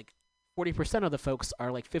it's like 40% of the folks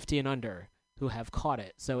are like 50 and under who have caught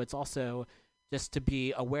it. So it's also just to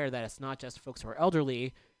be aware that it's not just folks who are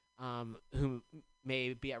elderly who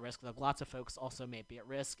may be at risk. Like lots of folks also may be at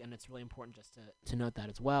risk, and it's really important just to note that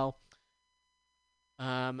as well.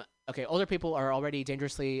 Okay, older people are already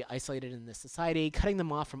dangerously isolated in this society. Cutting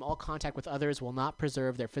them off from all contact with others will not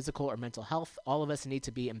preserve their physical or mental health. All of us need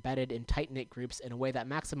to be embedded in tight-knit groups in a way that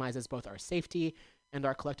maximizes both our safety and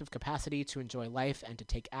our collective capacity to enjoy life and to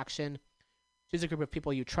take action. Choose a group of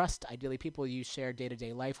people you trust, ideally people you share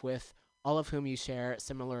day-to-day life with, all of whom you share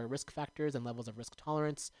similar risk factors and levels of risk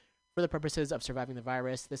tolerance. For the purposes of surviving the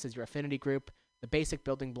virus, this is your affinity group, the basic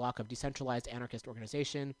building block of decentralized anarchist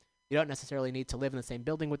organization. You don't necessarily need to live in the same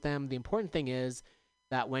building with them. The important thing is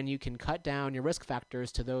that when you can cut down your risk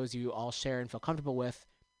factors to those you all share and feel comfortable with,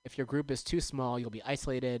 if your group is too small, you'll be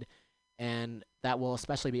isolated, and that will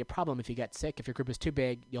especially be a problem if you get sick. If your group is too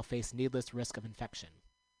big, you'll face needless risk of infection.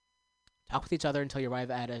 Talk with each other until you arrive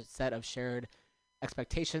at a set of shared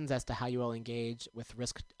expectations as to how you will engage with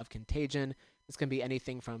risk of contagion. This can be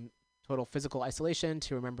anything from total physical isolation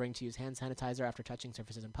to remembering to use hand sanitizer after touching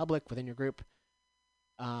surfaces in public within your group.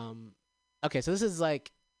 Okay, so this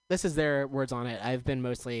is their words on it. I've been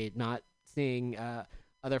mostly not seeing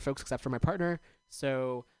other folks except for my partner,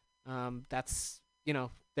 so that's,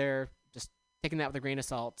 they're just taking that with a grain of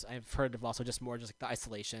salt. I've heard of also just more just like the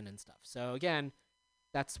isolation and stuff. So again,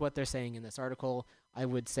 that's what they're saying in this article. I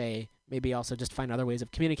would say maybe also just find other ways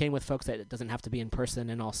of communicating with folks that it doesn't have to be in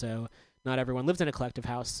person, and also not everyone lives in a collective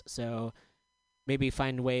house, so maybe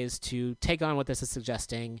find ways to take on what this is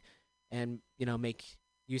suggesting and, make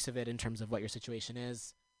use of it in terms of what your situation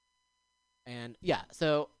is. And yeah,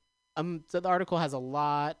 so the article has a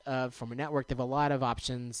lot of, from a network, they have a lot of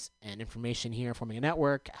options and information here. Forming a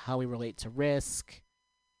network, how we relate to risk,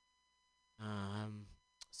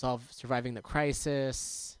 surviving the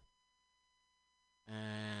crisis,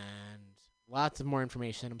 and lots of more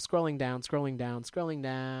information. I'm scrolling down.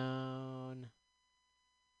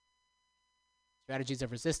 Strategies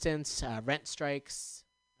of resistance, rent strikes.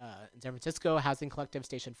 In San Francisco, housing collective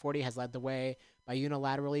Station 40 has led the way by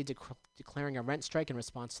unilaterally declaring a rent strike in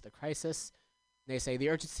response to the crisis. They say, the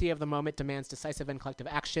urgency of the moment demands decisive and collective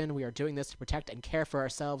action. We are doing this to protect and care for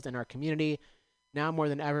ourselves and our community. Now more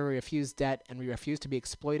than ever, we refuse debt and we refuse to be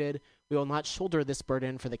exploited. We will not shoulder this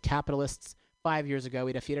burden for the capitalists. 5 years ago,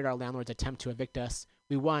 we defeated our landlord's attempt to evict us.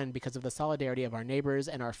 We won because of the solidarity of our neighbors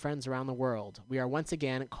and our friends around the world. We are once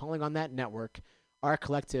again calling on that network. Our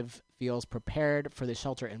collective feels prepared for the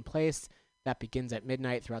shelter in place that begins at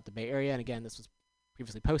midnight throughout the Bay Area. And again, this was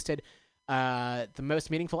previously posted. The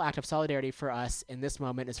most meaningful act of solidarity for us in this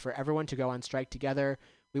moment is for everyone to go on strike together.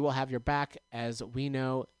 We will have your back as we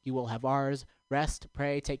know you will have ours. Rest,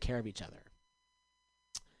 pray, take care of each other.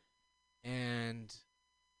 And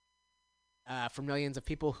for millions of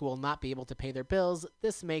people who will not be able to pay their bills,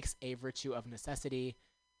 this makes a virtue of necessity.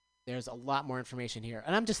 There's a lot more information here.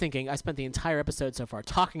 And I'm just thinking, I spent the entire episode so far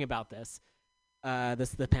talking about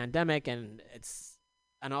the pandemic, and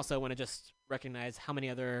also want to just recognize how many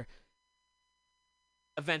other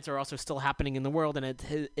events are also still happening in the world, and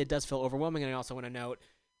it does feel overwhelming. And I also want to note,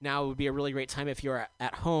 now would be a really great time if you're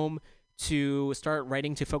at home to start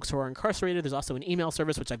writing to folks who are incarcerated. There's also an email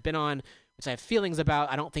service, which I've been on, which I have feelings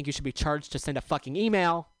about. I don't think you should be charged to send a fucking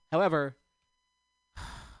email. However,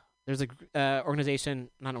 there's a organization,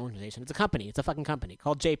 not an organization, it's a company, it's a fucking company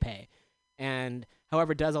called JPay, and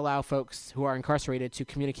however does allow folks who are incarcerated to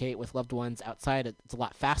communicate with loved ones outside. It's a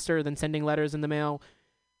lot faster than sending letters in the mail.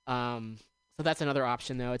 So that's another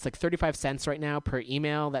option though. It's like 35 cents right now per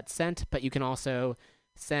email that's sent, but you can also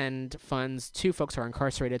send funds to folks who are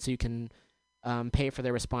incarcerated, so you can pay for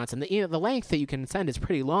their response. And the length that you can send is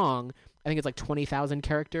pretty long. I think it's like 20,000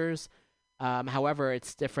 characters. However,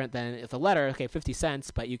 it's different than if a letter, okay, 50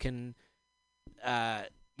 cents, but you can, it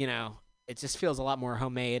just feels a lot more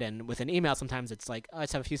homemade. And with an email, sometimes it's like, oh, I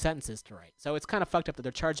just have a few sentences to write. So it's kind of fucked up that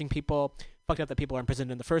they're charging people, fucked up that people are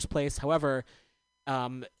imprisoned in the first place. However,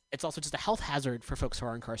 it's also just a health hazard for folks who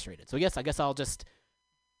are incarcerated. So yes, I guess I'll just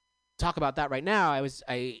talk about that right now.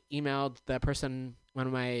 I emailed the person, one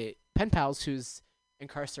of my pen pals who's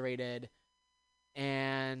incarcerated,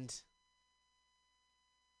 and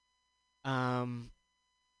what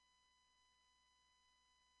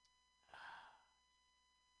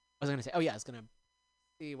was I gonna say? Oh yeah, I was gonna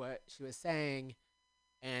see what she was saying,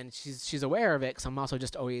 and she's aware of it, because I'm also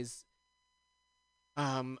just always,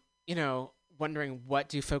 wondering, what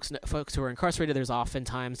do folks who are incarcerated. There's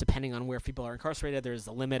oftentimes, depending on where people are incarcerated, there's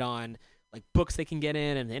a limit on like books they can get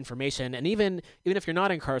in and the information. And even if you're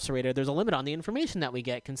not incarcerated, there's a limit on the information that we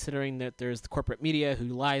get, considering that there's the corporate media who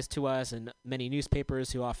lies to us, and many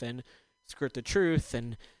newspapers who often skirt the truth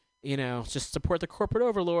and just support the corporate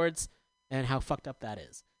overlords, and how fucked up that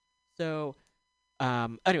is. So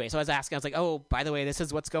anyway, so I was asking, I was like, oh, by the way, this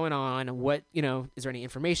is what's going on. What, is there any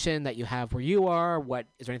information that you have where you are? What,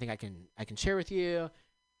 is there anything I can share with you?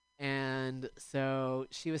 And so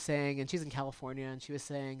she was saying, and she's in California, and she was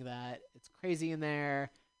saying that it's crazy in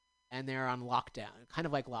there, and they're on lockdown, kind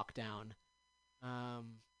of like lockdown.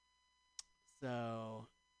 So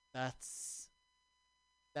that's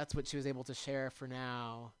what she was able to share for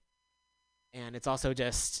now. And it's also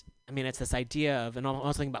just, it's this idea of, and I'm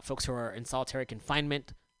also thinking about folks who are in solitary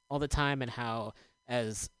confinement all the time, and how,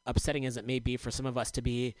 as upsetting as it may be for some of us to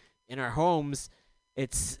be in our homes,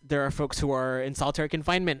 there are folks who are in solitary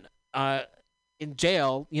confinement, in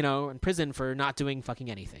jail, in prison, for not doing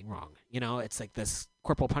fucking anything wrong. It's like this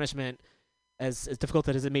corporal punishment, as difficult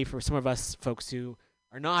as it may be for some of us folks who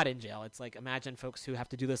are not in jail. It's like, imagine folks who have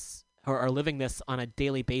to do this, or are living this on a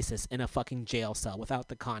daily basis in a fucking jail cell without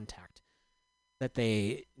the contact that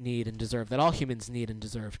they need and deserve, that all humans need and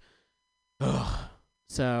deserve. Ugh.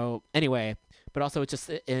 So anyway, but also it's just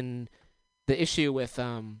in the issue with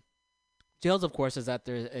jails, of course, is that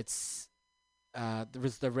there's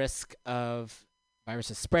the risk of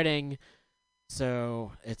viruses spreading.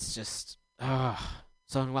 So it's just so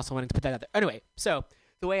I'm also wanting to put that out there. Anyway, so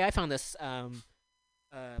the way I found this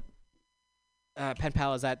pen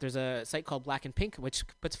pal is that there's a site called Black and Pink, which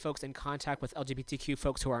puts folks in contact with LGBTQ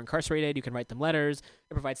folks who are incarcerated. You can write them letters.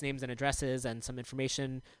 It provides names and addresses and some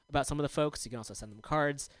information about some of the folks. You can also send them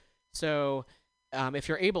cards. So if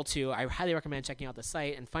you're able to, I highly recommend checking out the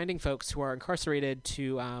site and finding folks who are incarcerated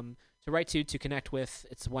to write to connect with.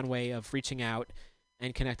 It's one way of reaching out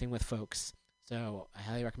and connecting with folks. So I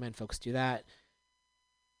highly recommend folks do that.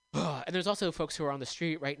 And there's also folks who are on the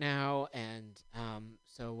street right now, and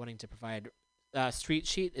so wanting to provide. Street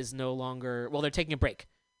Sheet is no longer, well, they're taking a break.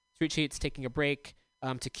 Street Sheet's taking a break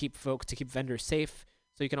to keep vendors safe.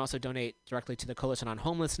 So you can also donate directly to the Coalition on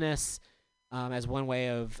Homelessness as one way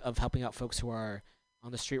of helping out folks who are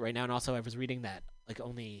on the street right now. And also, I was reading that I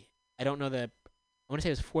want to say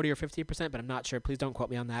it was 40 or 50%, but I'm not sure. Please don't quote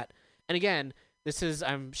me on that. And again,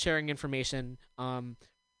 I'm sharing information to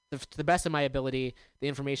the best of my ability. The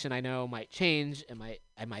information I know might change. I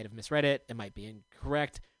might have misread it. It might be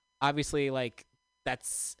incorrect. Obviously, I'm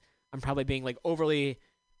probably being overly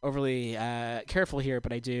careful here,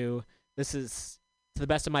 but this is to the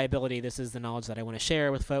best of my ability. This is the knowledge that I want to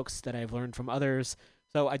share with folks that I've learned from others.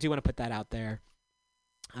 So I do want to put that out there.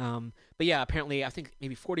 But yeah, apparently I think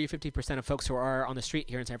maybe 40 or 50% of folks who are on the street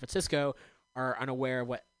here in San Francisco are unaware of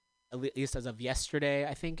what, at least as of yesterday,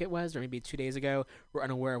 I think it was, or maybe 2 days ago, were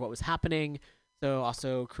unaware of what was happening. So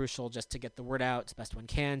also crucial just to get the word out as best one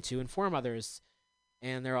can to inform others.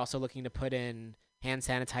 And they're also looking to put in hand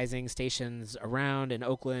sanitizing stations around. In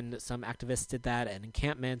Oakland, some activists did that at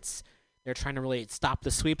encampments. They're trying to really stop the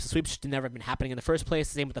sweeps. The sweeps should never have been happening in the first place.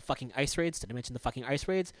 Same with the fucking ice raids. Did I mention the fucking ice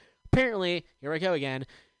raids? Apparently, here I go again,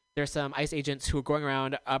 there's some ICE agents who are going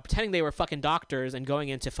around pretending they were fucking doctors and going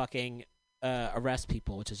in to fucking arrest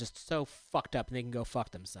people, which is just so fucked up, and they can go fuck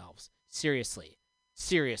themselves. Seriously.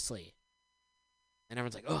 And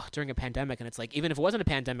everyone's like, oh, during a pandemic. And it's like, even if it wasn't a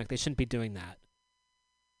pandemic, they shouldn't be doing that.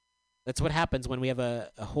 That's what happens when we have a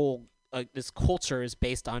whole, this culture is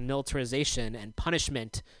based on militarization and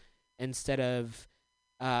punishment instead of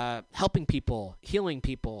helping people, healing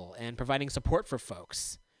people, and providing support for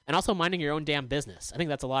folks, and also minding your own damn business. I think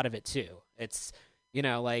that's a lot of it too. It's,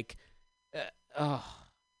 like, I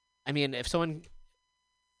mean, if someone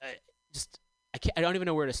I don't even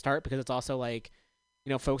know where to start, because it's also like,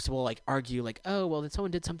 folks will like argue like, oh, well, then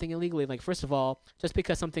someone did something illegally. Like, first of all, just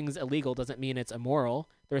because something's illegal doesn't mean it's immoral.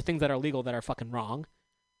 There are things that are legal that are fucking wrong,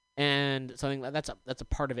 and so I think that's a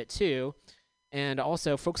part of it too. And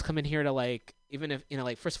also, folks come in here to like, even if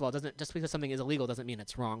like, first of all, it doesn't, just because something is illegal doesn't mean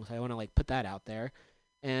it's wrong. So I want to like put that out there,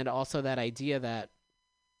 and also that idea that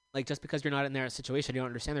like, just because you're not in their situation, you don't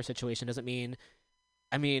understand their situation, doesn't mean.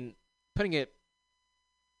 I mean, putting it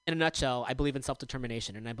in a nutshell, I believe in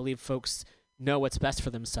self-determination, and I believe folks know what's best for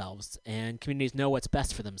themselves, and communities know what's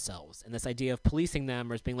best for themselves. And this idea of policing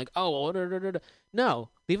them or as being like, oh, well, no,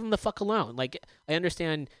 leave them the fuck alone. Like, I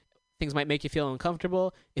understand things might make you feel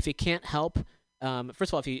uncomfortable. If you can't help, first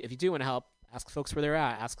of all, if you do want to help, ask folks where they're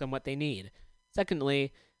at, ask them what they need.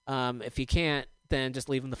 Secondly, if you can't, then just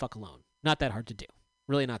leave them the fuck alone. Not that hard to do.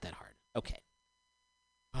 Really not that hard. Okay.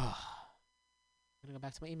 I'm going to go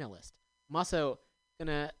back to my email list. I'm also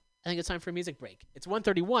I think it's time for a music break. It's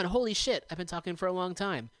 1:31. Holy shit, I've been talking for a long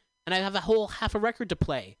time. And I have a whole half a record to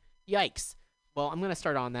play. Yikes. Well, I'm going to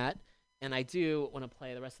start on that. And I do want to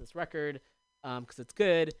play the rest of this record because it's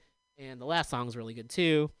good. And the last song's really good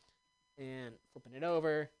too. And flipping it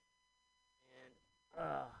over. And,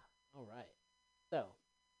 all right. So.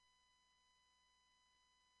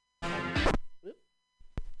 Whoop.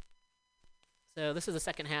 So this is the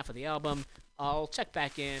second half of the album. I'll check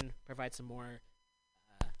back in, provide some more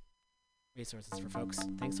resources for folks.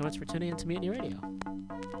 Thanks so much for tuning in to Mutiny Radio.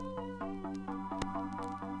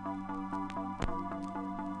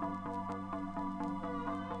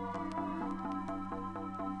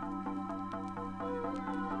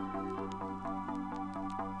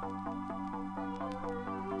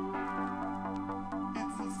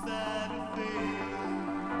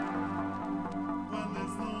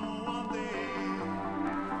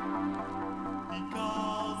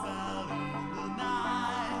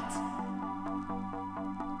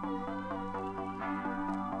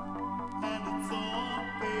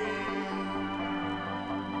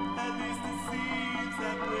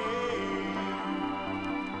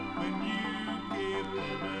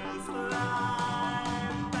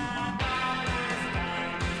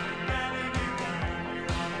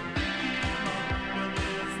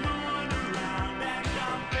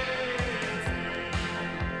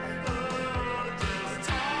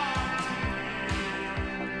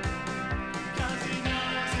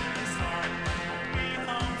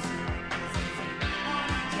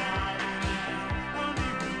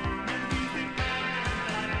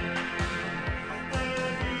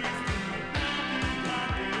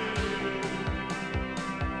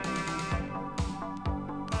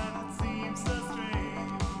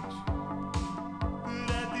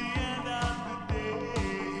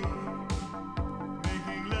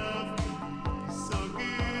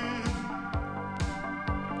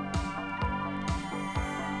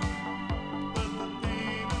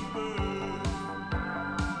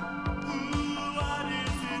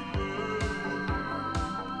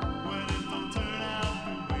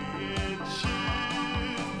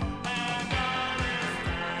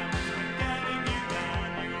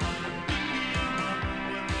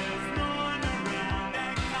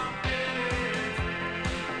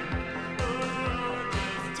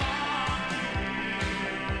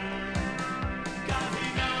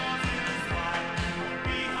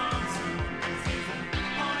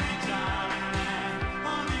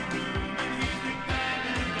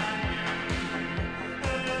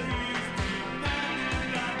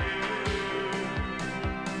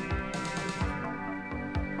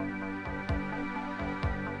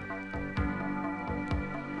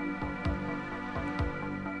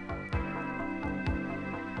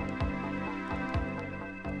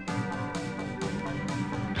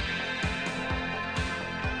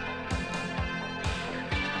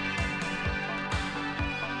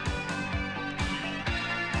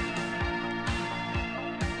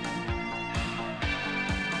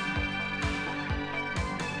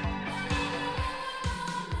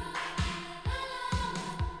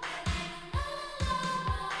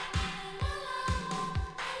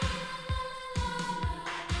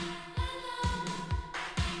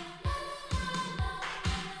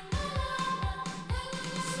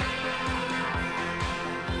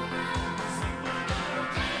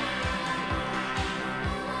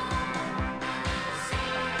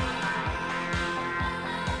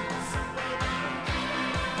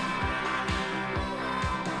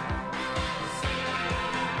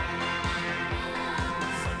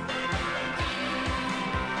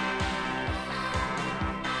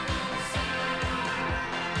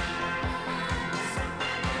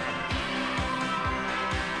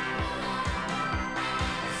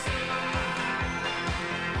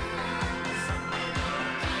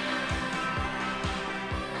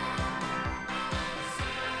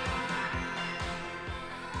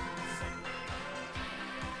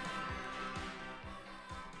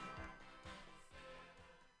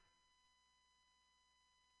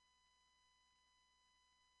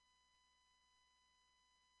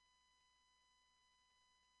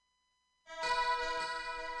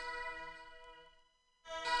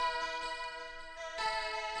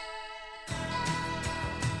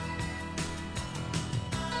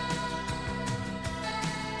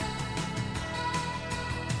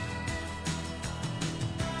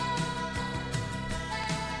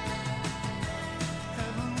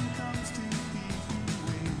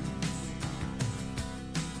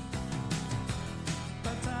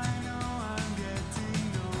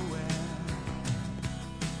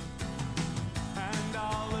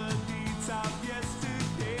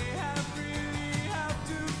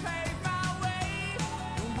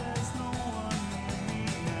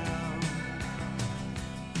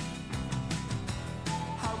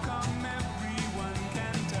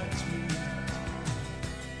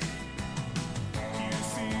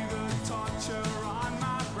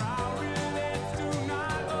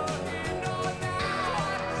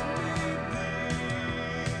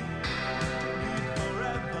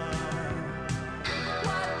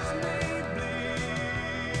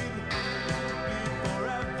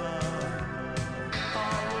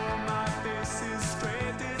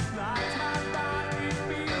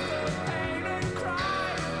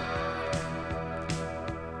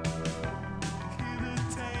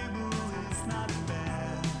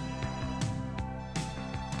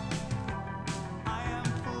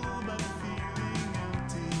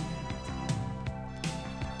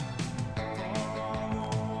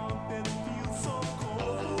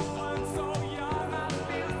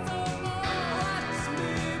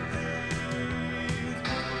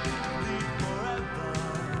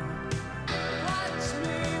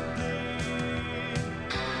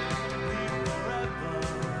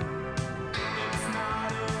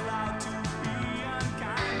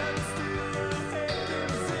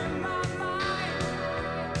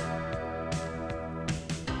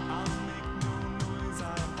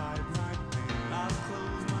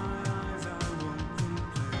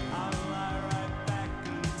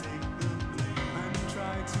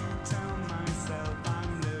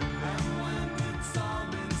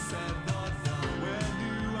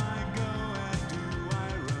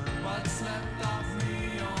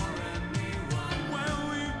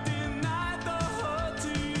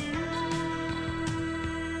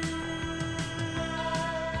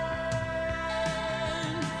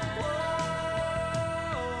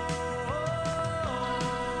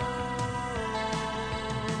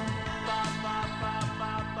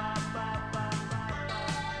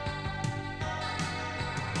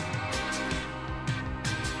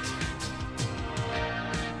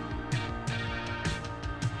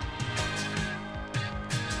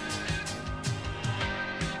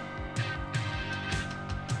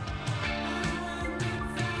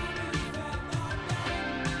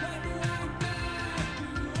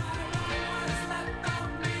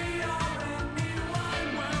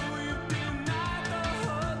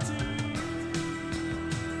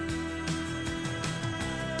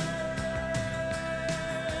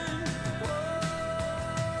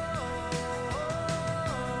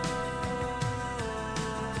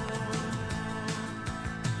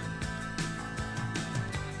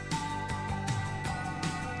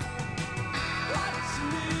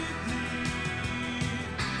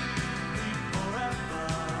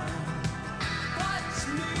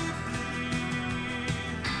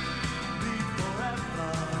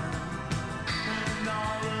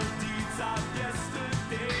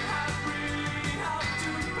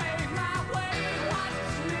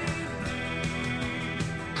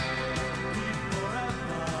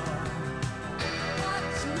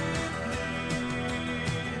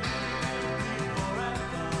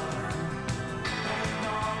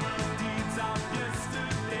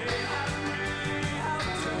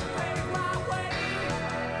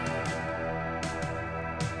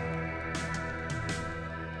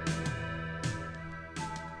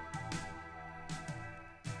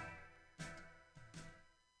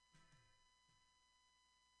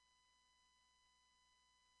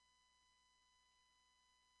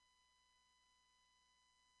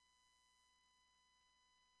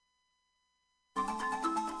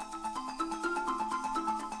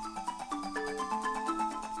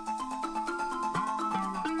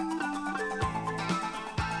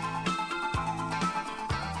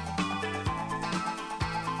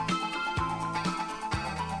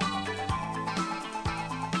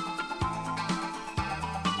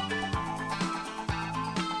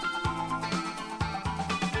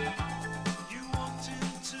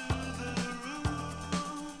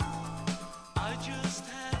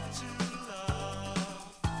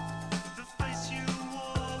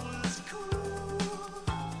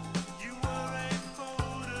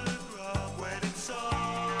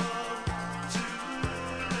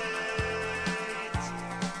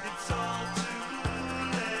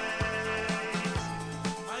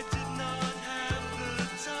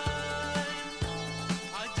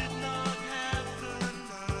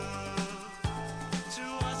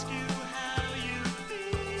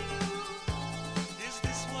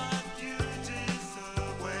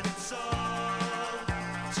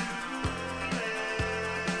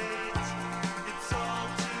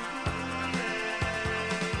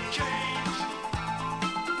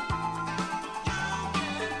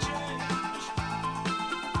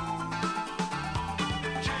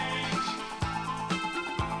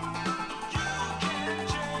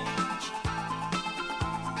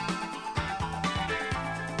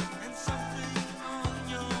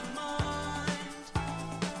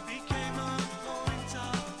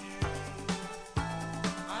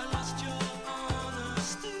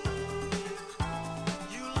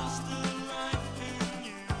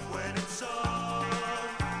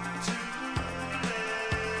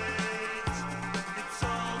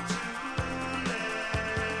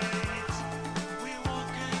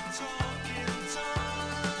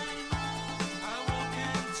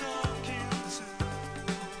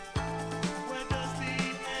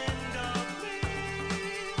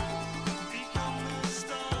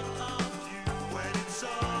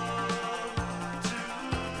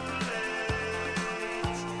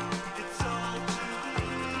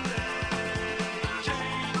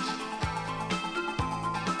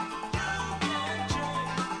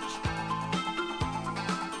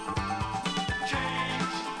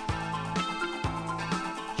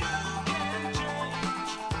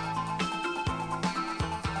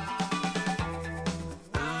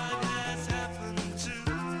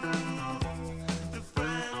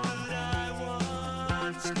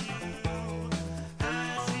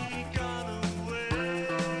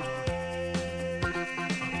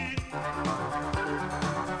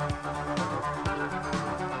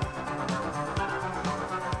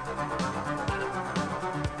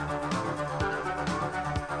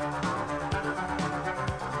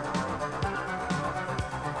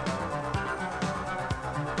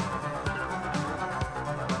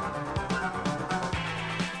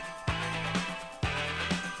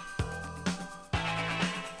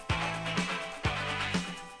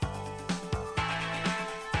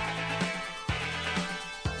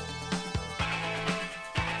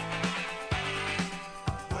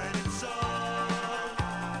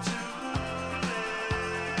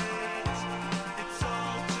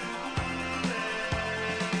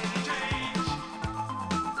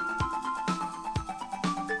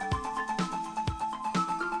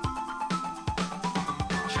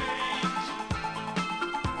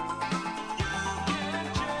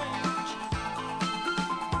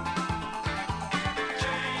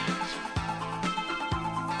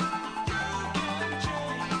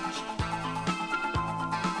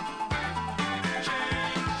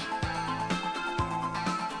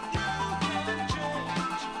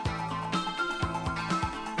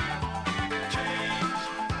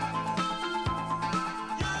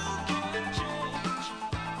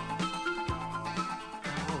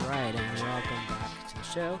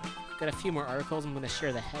 Show. Got a few more articles. I'm going to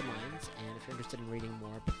share the headlines, and if you're interested in reading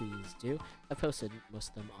more, please do. I've posted most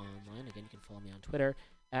of them online. Again, you can follow me on Twitter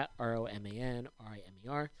at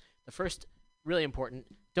ROMANRIMER. The first, really important,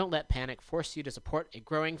 don't let panic force you to support a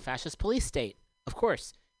growing fascist police state. Of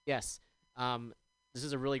course, yes. This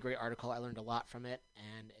is a really great article. I learned a lot from it,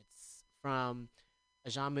 and it's from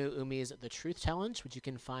Ajamu Umi's The Truth Challenge, which you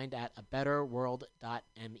can find at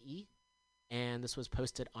abetterworld.me. And this was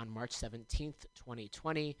posted on March 17th,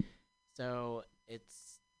 2020. So we're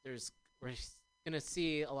going to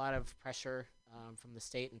see a lot of pressure from the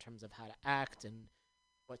state in terms of how to act and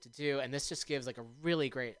what to do. And this just gives like a really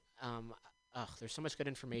great, there's so much good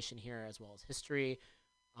information here, as well as history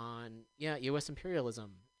on, U.S.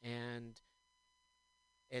 imperialism. And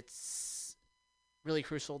it's really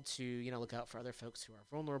crucial to, look out for other folks who are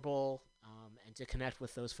vulnerable and to connect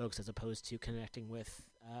with those folks as opposed to connecting with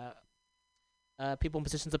people in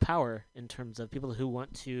positions of power, in terms of people who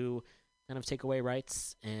want to kind of take away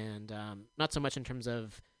rights, and not so much in terms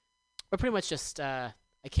of, but pretty much just, I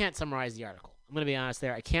can't summarize the article. I'm going to be honest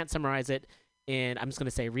there. I can't summarize it, and I'm just going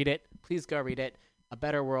to say read it. Please go read it,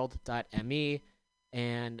 abetterworld.me.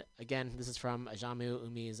 And again, this is from Ajamu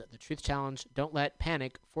Umi's The Truth Challenge. Don't let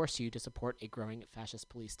panic force you to support a growing fascist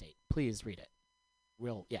police state. Please read it.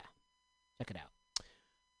 Check it out.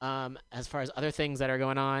 As far as other things that are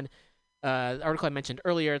going on, the article I mentioned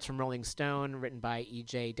earlier, it's from Rolling Stone, written by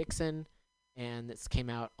E.J. Dixon, and this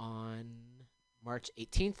came out on March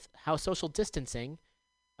 18th. How social distancing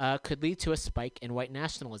could lead to a spike in white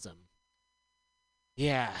nationalism.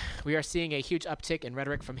 Yeah, we are seeing a huge uptick in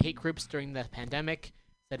rhetoric from hate groups during the pandemic,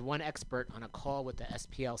 said one expert on a call with the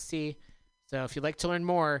SPLC. So if you'd like to learn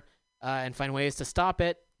more and find ways to stop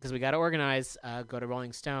it, because we got to organize, go to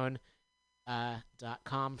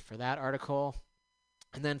rollingstone.com for that article.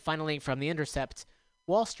 And then finally, from The Intercept,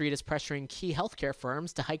 Wall Street is pressuring key healthcare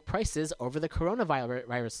firms to hike prices over the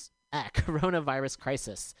coronavirus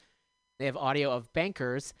crisis. They have audio of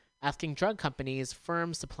bankers asking drug companies,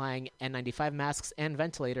 firms supplying N95 masks and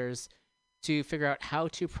ventilators to figure out how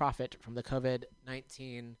to profit from the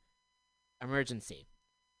COVID-19 emergency.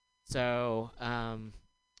 So,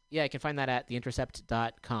 you can find that at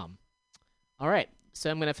theintercept.com. All right,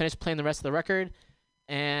 so I'm going to finish playing the rest of the record.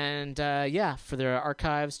 And, for the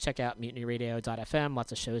archives, check out MutinyRadio.fm.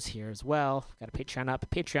 Lots of shows here as well. Got a Patreon up,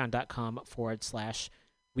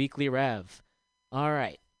 patreon.com/weeklyrev. All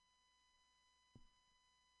right.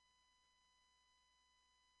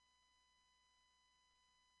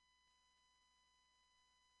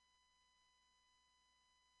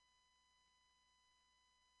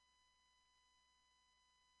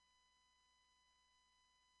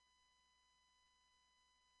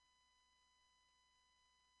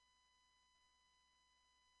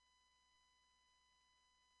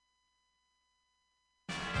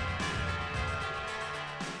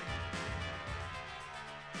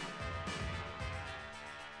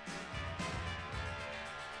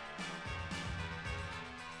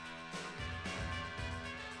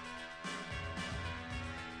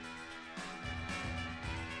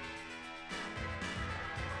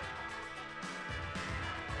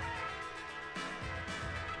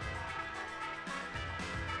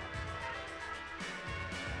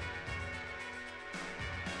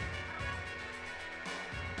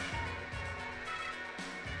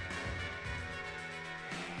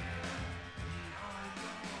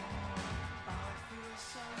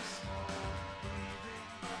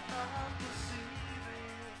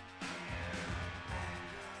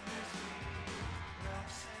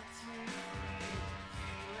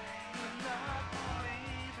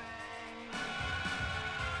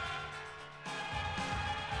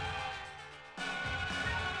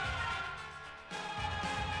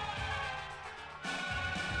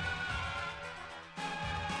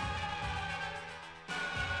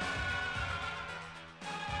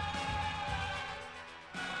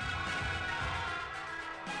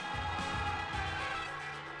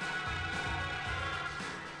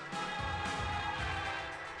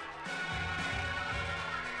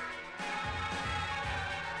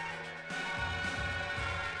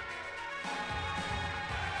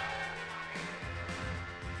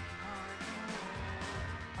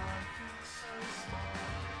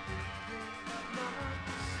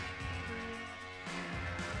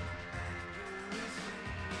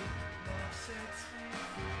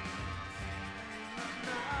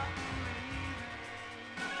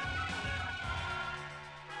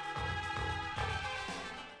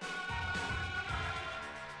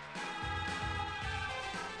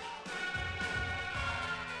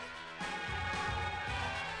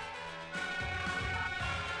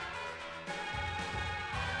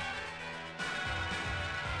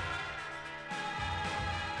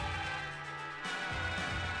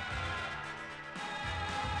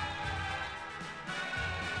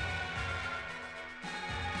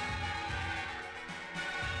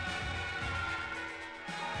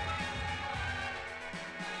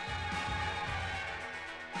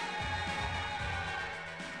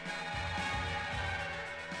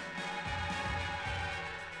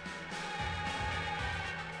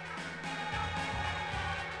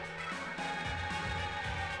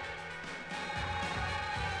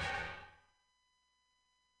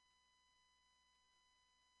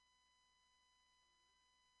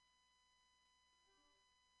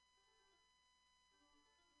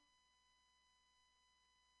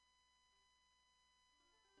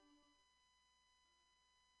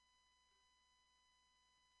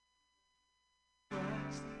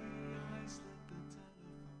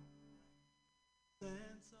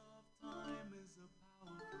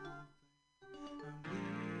 And we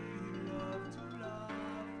love to laugh,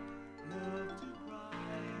 love to cry,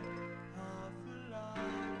 half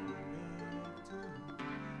alive. We love to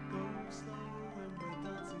go slow when we're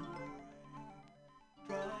dancing in the rain.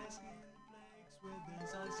 Dry skin flakes where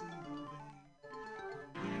there's ice in the vein.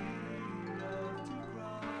 We love to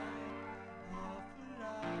cry, half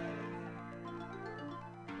alive.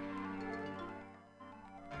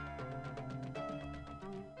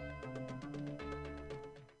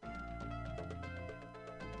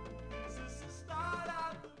 This is the start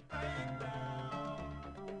of the breakdown.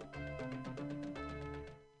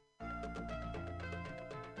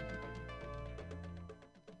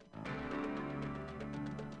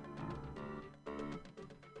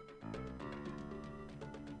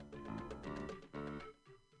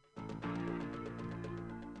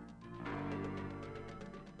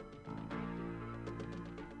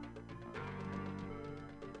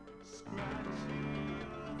 Scratching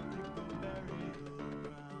earth, the burial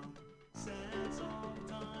ground. Sense of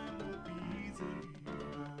time will be easily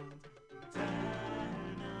found. 10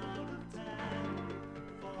 out of 10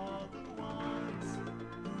 for the ones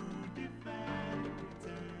who defend.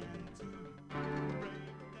 Pretend to break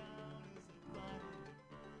down is a final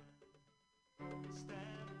demand.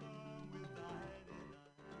 Stand firm with our head in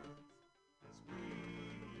our hands as we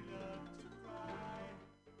love to cry,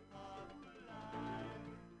 half alive.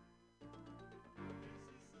 This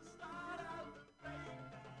is the start of the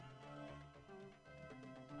breakdown.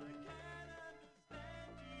 I can't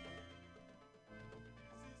understand you. This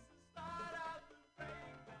is the start of the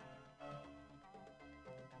breakdown.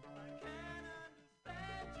 I can't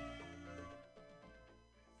understand you. This is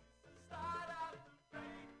the start of the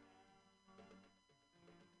breakdown.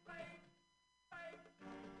 Break,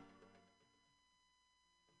 breakdown.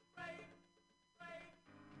 Break, break.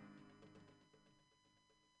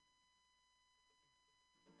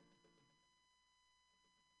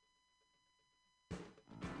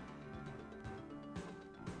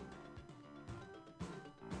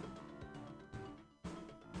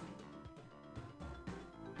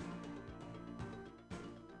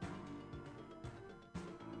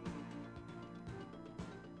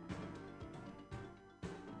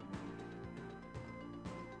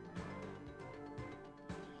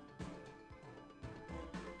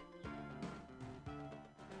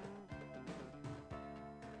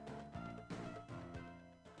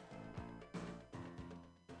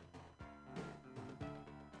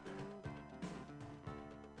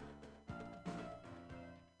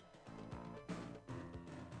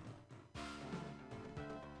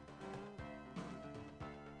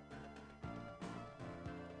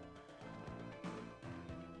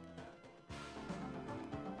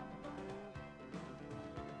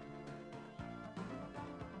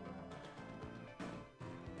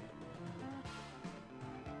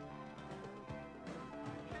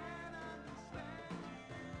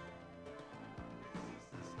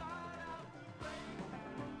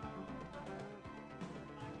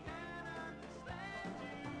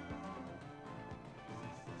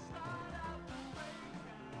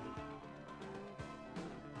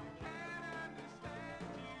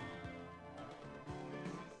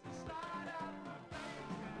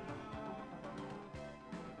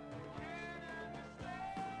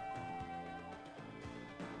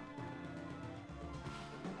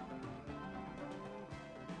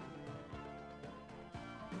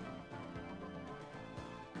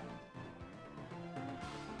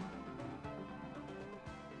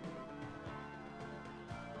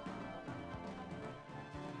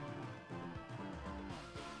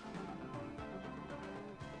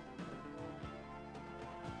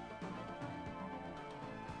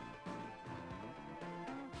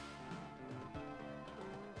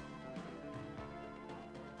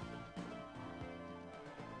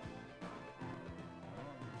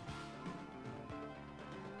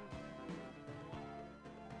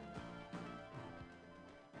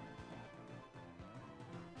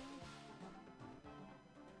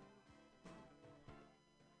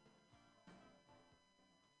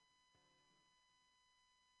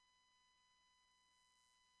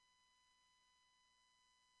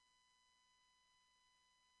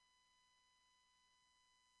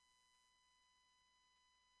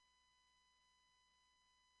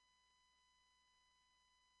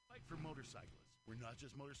 Fight for motorcyclists. We're not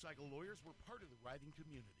just motorcycle lawyers, we're part of the riding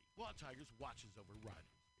community. Law Tigers watches over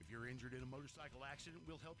riders. If you're injured in a motorcycle accident,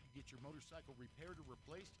 we'll help you get your motorcycle repaired or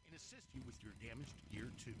replaced and assist you with your damaged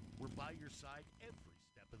gear too. We're by your side every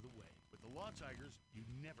step of the way. With the Law Tigers, you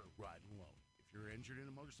never ride alone. If you're injured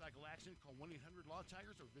in a motorcycle accident, call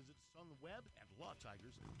 1-800-LAW-TIGERS or visit us on the web at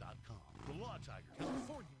lawtigers.com. The Law Tigers,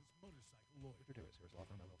 California's motorcycle lawyer. Victor Davis, Harris Law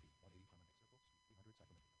Firm LLP, 180 Promenade Circle,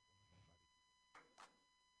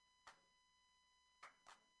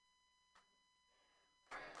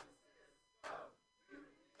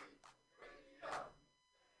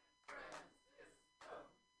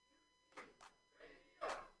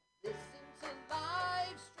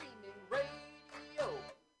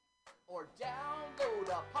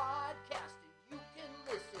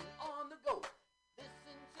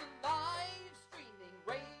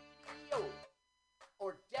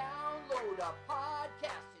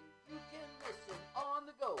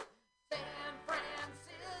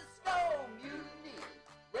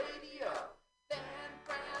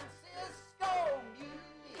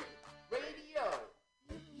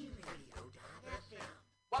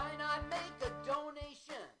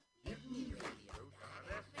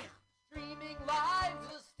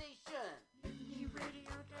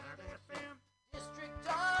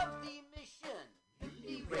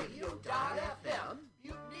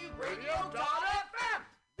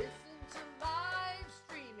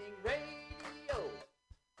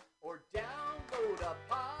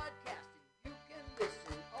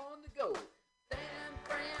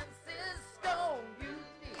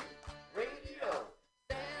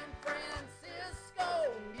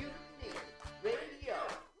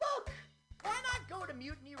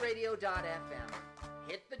 MutinyRadio.fm.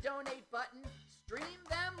 Hit the donate button, stream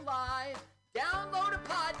them live, download a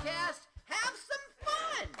podcast, have some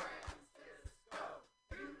fun!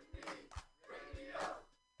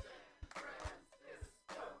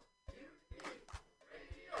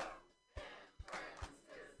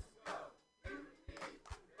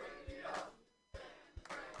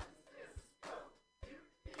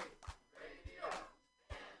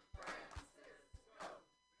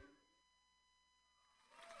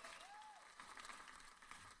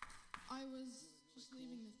 I was just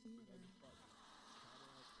leaving the theater.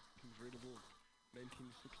 Convertible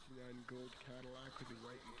 1969 gold Cadillac with a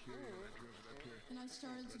white interior. I drove it up here. And I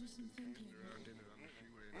started to do some thinking. Around in it on the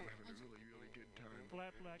freeway and having a really, really good time.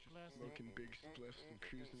 Flat black glasses. Smoking big spliffs and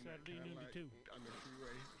cruising that Saturday noon to Cadillac 2. on the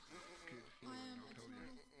freeway. Good I feeling, am I'll a tell you.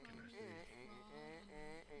 total Can I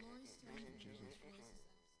say? Lori Stone's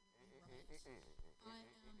voice is absolutely right. I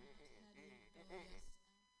am Teddy Bellis.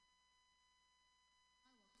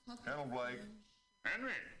 Hello, Blake.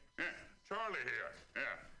 Henry? Yeah, Charlie here. Yeah.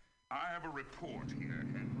 I have a report here,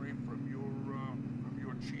 Henry, from your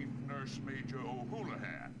chief nurse, Major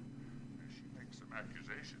O'Houlihan. She makes some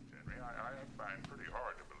accusations, Henry, I find pretty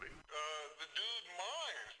hard to believe. The dude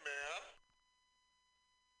minds, man.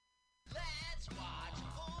 Let's watch a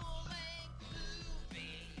full-length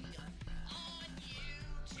movie on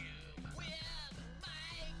YouTube with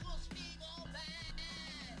Michael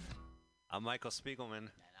Spiegelman. I'm Michael Spiegelman.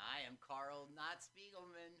 And I am Carl, not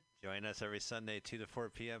Spiegelman. Join us every Sunday, 2 to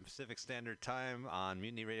 4 p.m. Pacific Standard Time on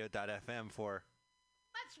MutinyRadio.fm for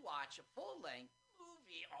Let's watch a full-length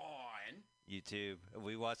movie on... YouTube.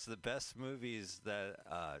 We watch the best movies that,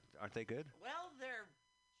 aren't they good? Well, they're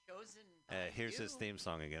chosen by Here's you. his theme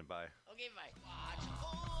song again. Bye. Okay, bye. Watch a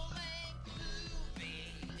full-length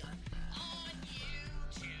movie on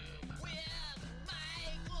YouTube with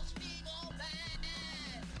Michael Spiegelman.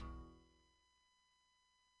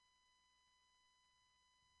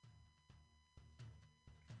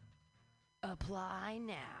 Apply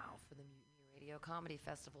now for the Mutiny Radio Comedy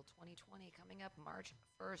Festival 2020 coming up March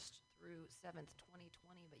 1st through 7th,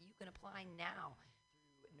 2020. But you can apply now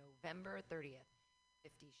through November 30th.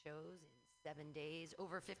 50 shows in 7 days,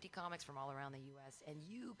 over 50 comics from all around the U.S., and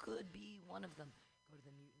you could be one of them. Go to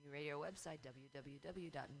the Mutiny Radio website,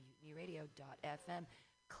 www.mutinyradio.fm.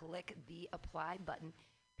 Click the apply button.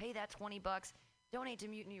 Pay that $20. Donate to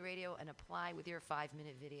Mutiny Radio and apply with your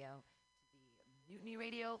 5-minute video. Mutiny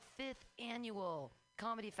Radio 5th Annual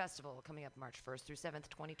Comedy Festival coming up March 1st through 7th,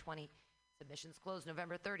 2020. Submissions close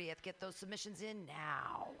November 30th. Get those submissions in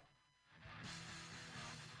now.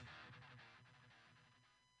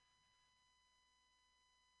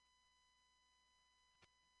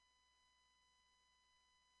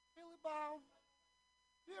 Billy Bob,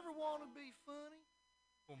 you ever want to be funny?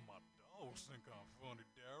 Well, my dogs think I'm funny,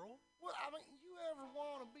 Daryl. Well, I mean, you ever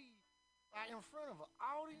want to be like in front of an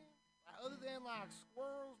audience, like, other than like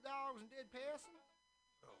squirrels, dogs, and dead peasants?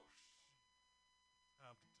 Oh,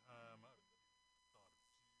 time to time, I thought of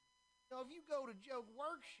you. You know, if you go to Joke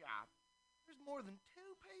Workshop, there's more than 2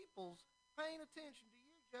 peoples paying attention to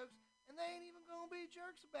your jokes, and they ain't even gonna be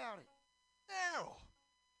jerks about it. Daryl,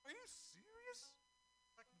 are you serious?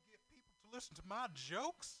 I can get people to listen to my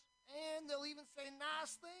jokes? And they'll even say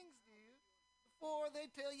nice things, dude, before they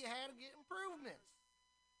tell you how to get improvements.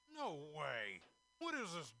 No way. What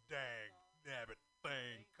is this dag-nabbit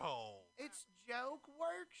thing called? It's Joke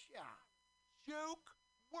Workshop. Joke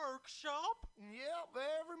Workshop? Yep,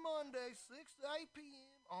 every Monday, 6 to 8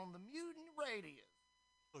 p.m. on the Mutiny Radio.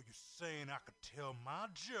 So you're saying I could tell my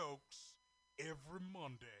jokes every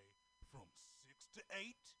Monday from 6 to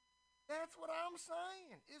 8? That's what I'm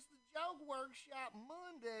saying. It's the Joke Workshop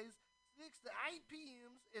Mondays, 6 to 8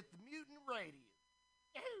 p.m. at the Mutiny Radio.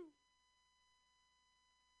 Yahoo!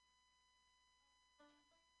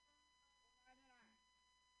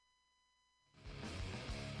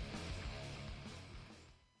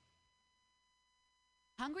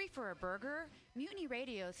 Hungry for a burger? Mutiny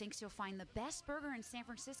Radio thinks you'll find the best burger in San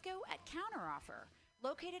Francisco at Counteroffer,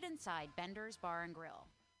 located inside Bender's Bar and Grill.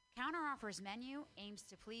 Counteroffer's menu aims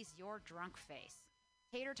to please your drunk face.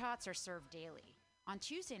 Tater tots are served daily. On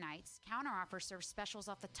Tuesday nights, Counteroffer serves specials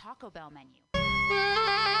off the Taco Bell menu.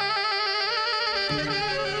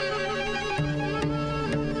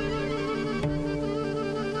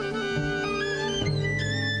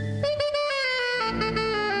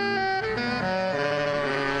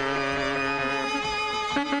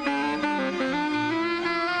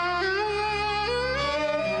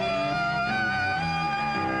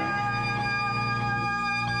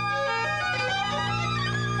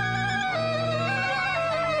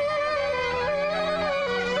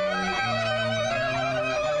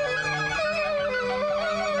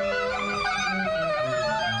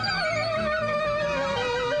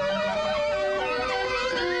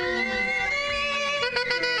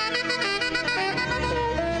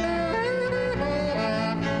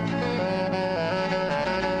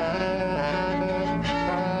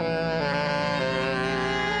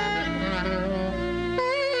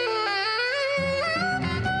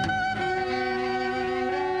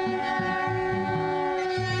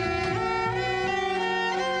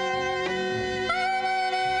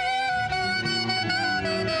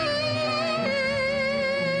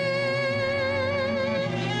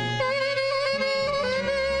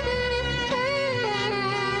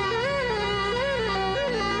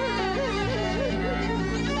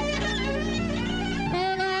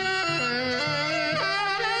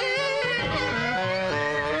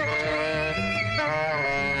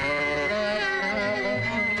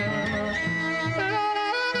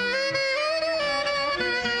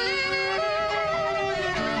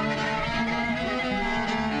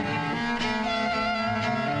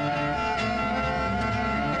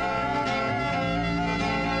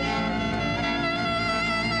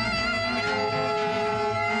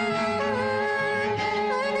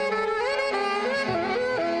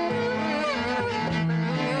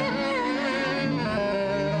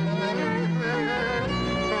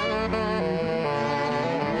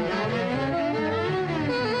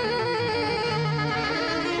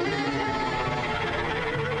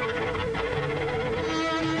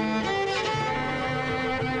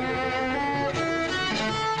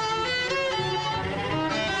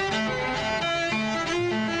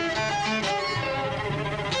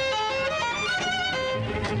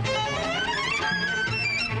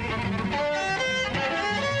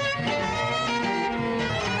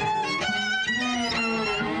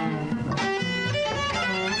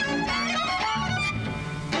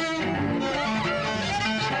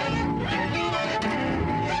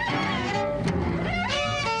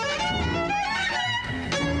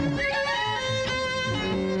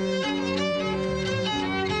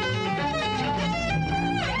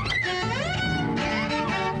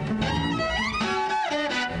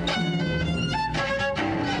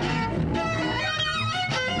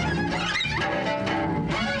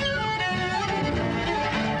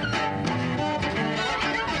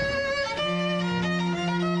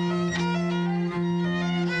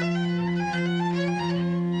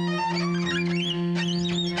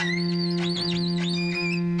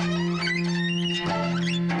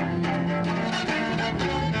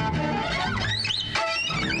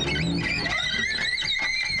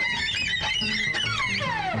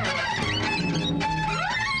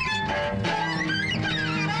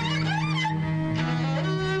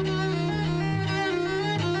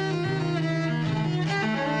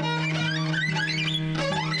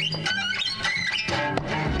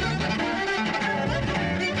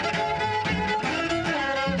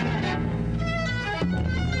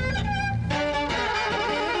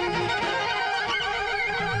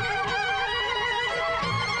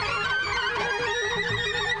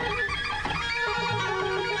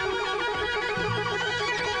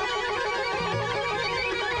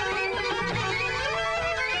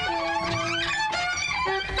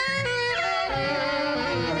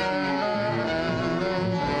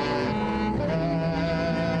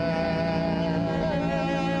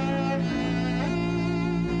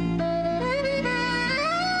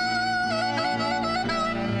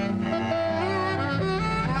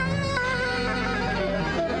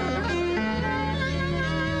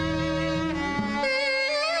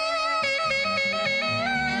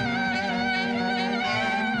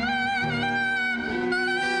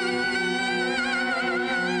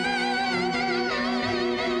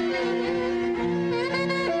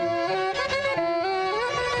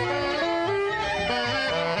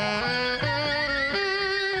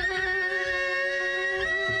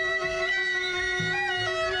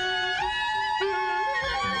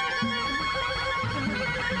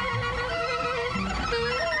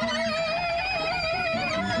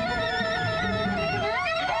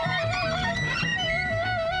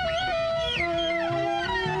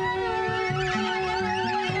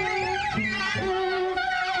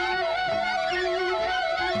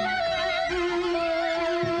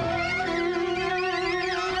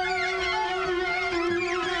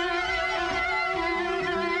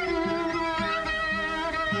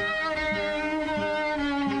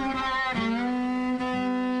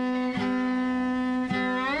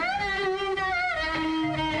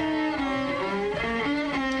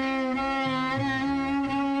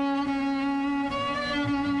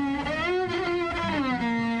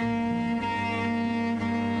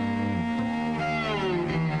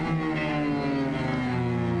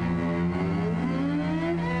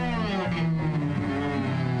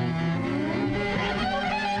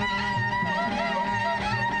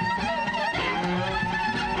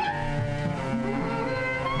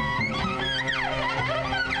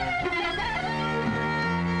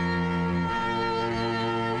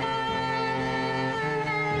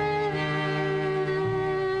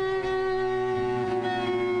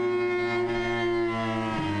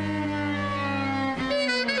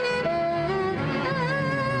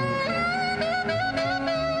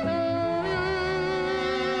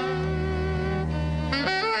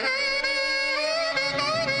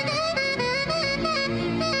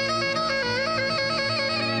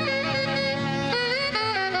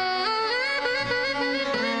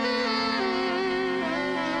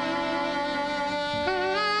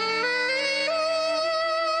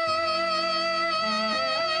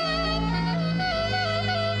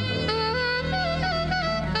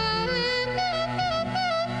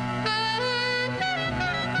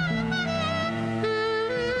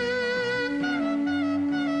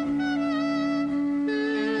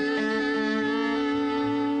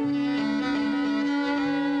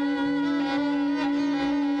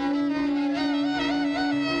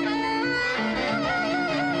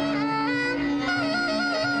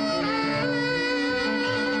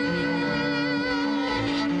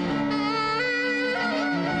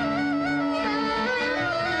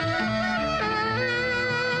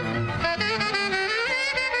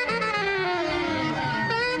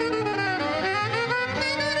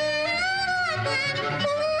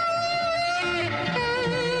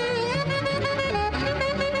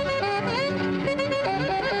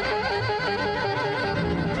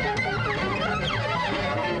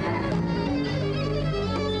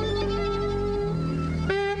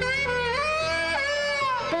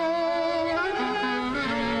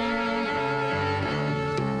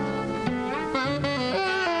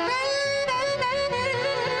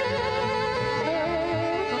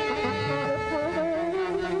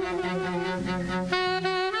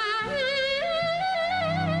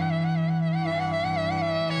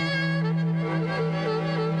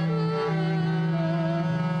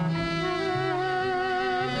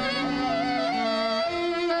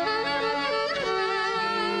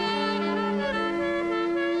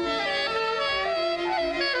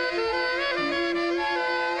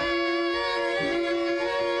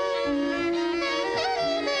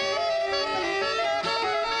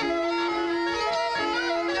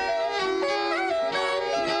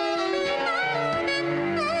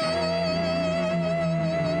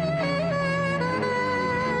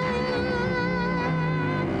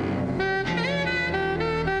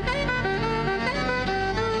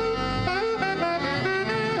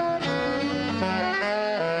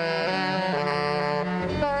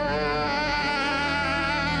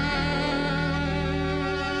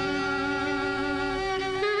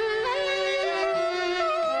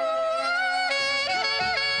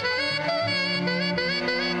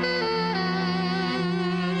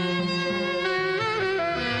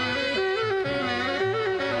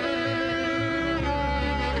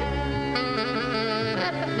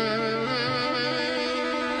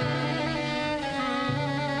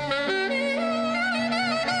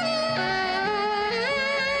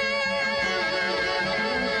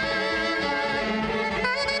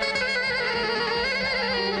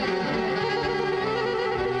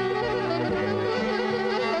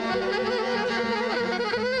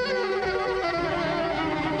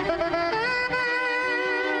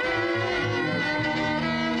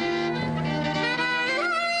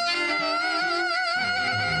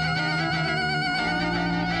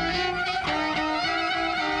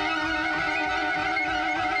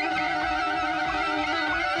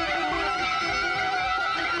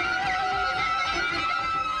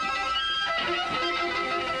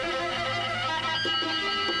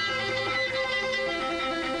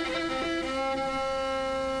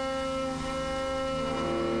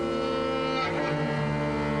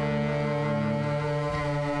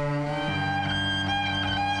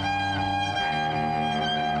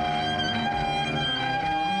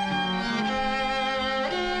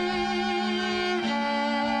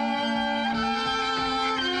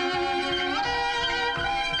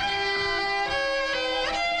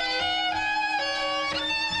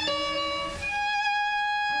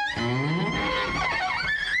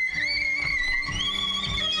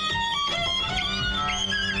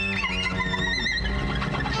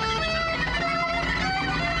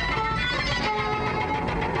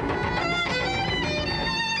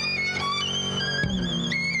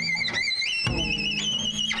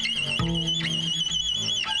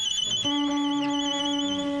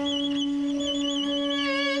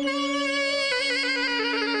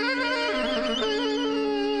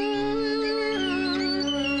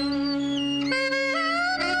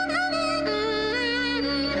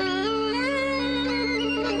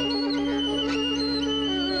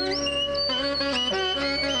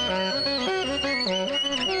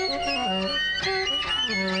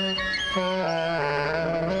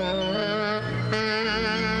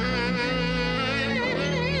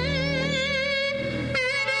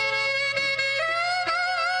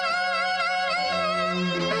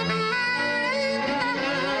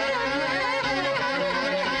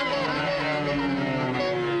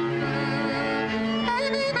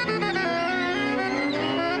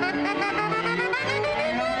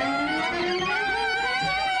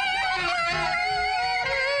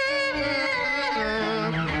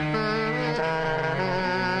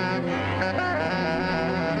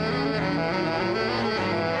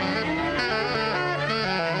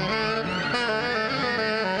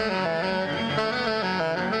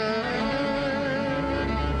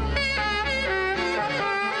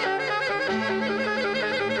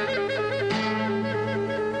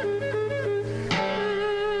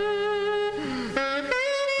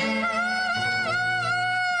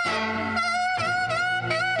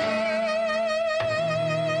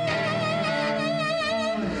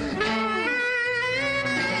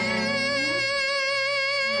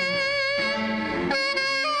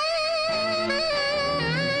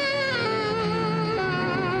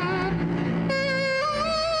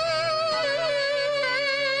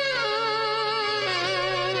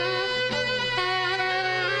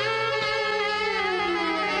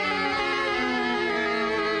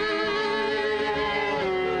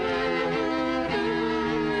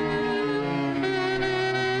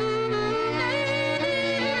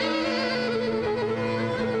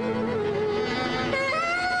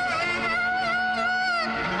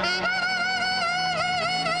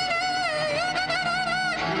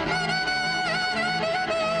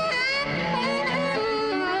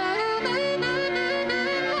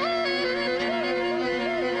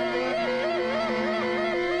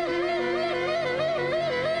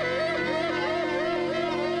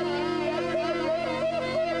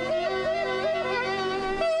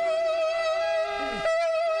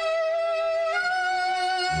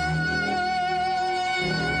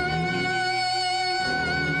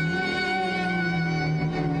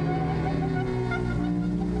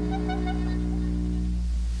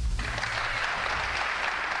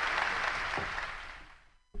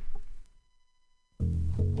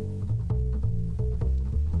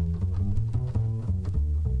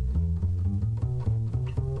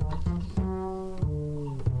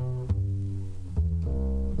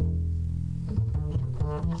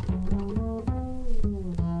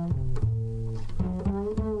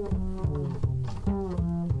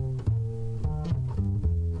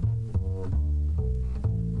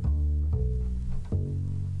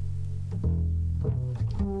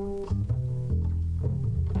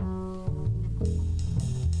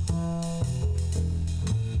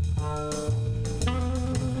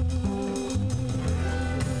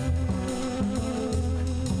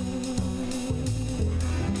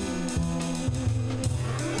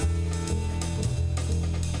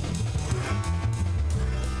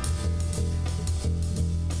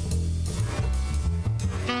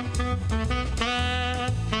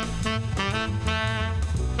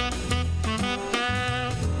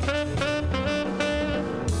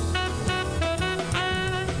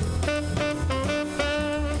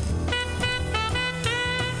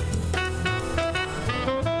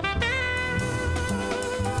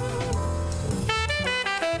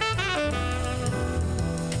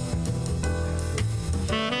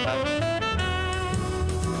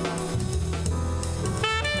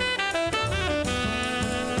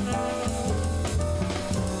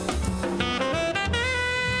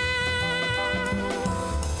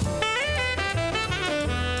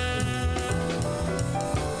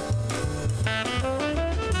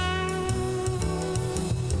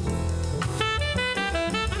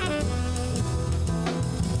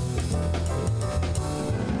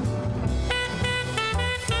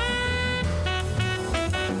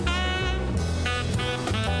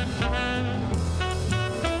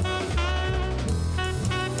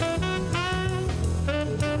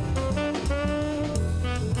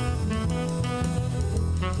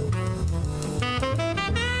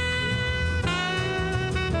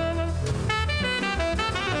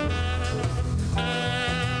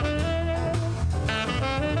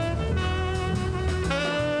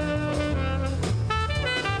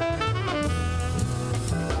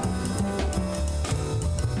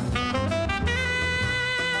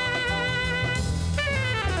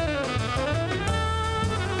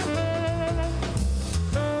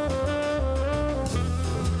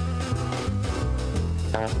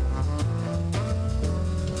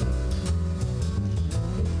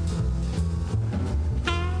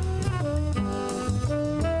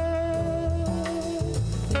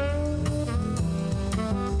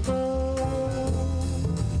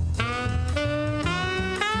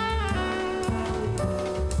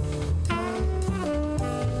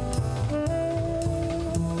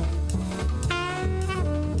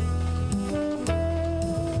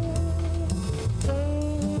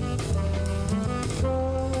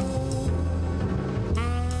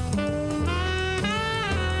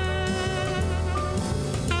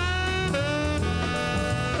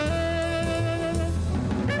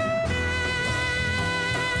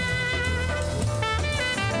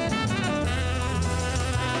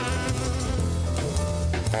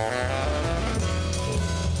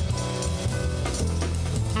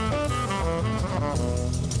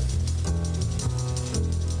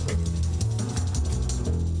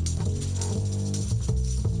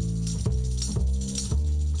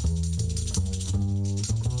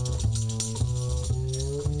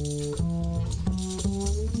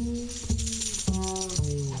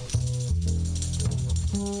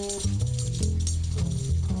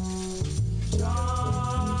 John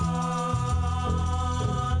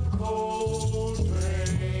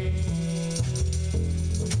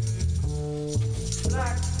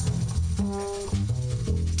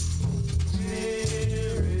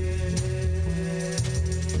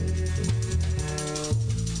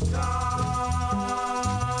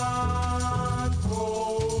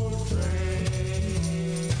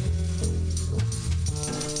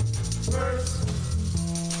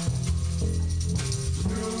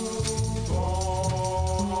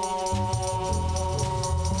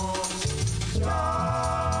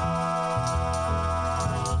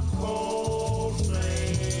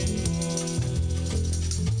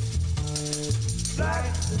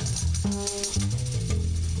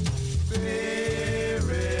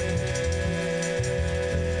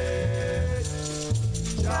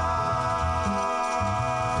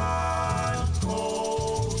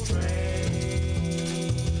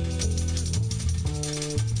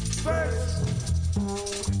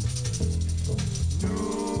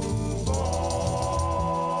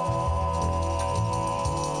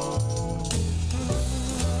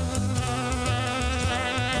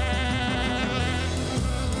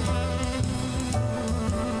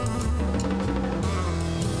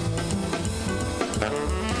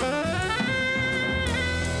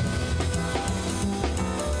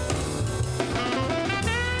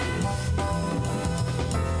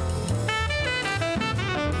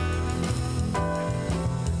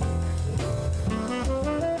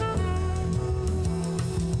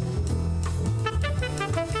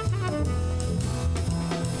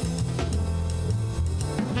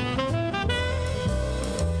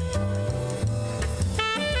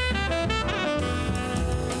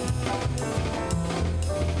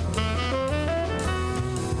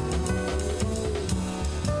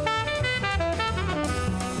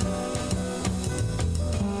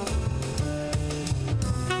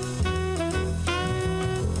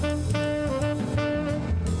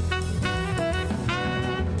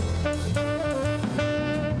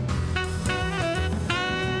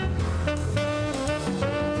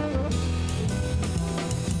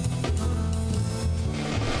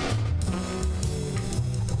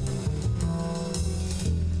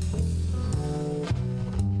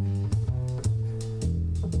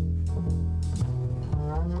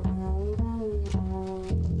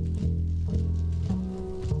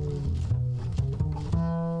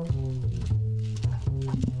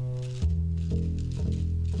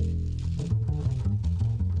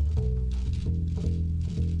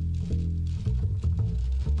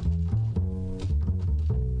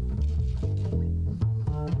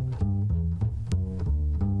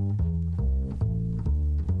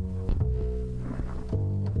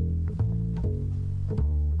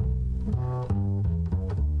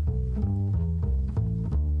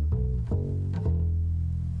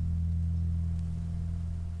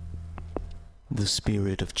The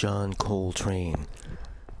spirit of John Coltrane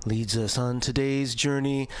leads us on today's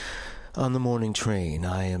journey on the morning train.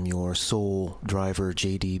 I am your soul driver,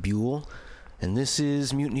 J.D. Buell, and this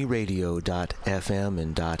is MutinyRadio.fm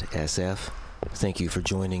and .sf. Thank you for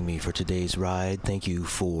joining me for today's ride. Thank you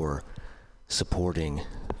for supporting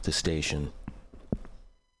the station.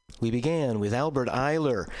 We began with Albert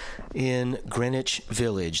Ayler in Greenwich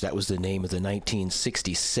Village. That was the name of the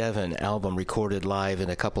 1967 album, recorded live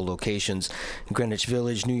in a couple locations, Greenwich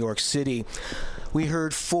Village, New York City. We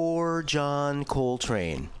heard For John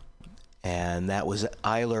Coltrane, and that was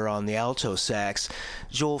Ayler on the alto sax,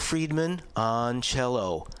 Joel Friedman on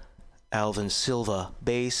cello, Alvin Silva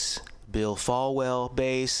bass, Bill Falwell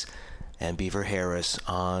bass, and Beaver Harris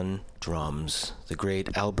on drums. The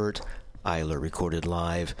great Albert Ayler, recorded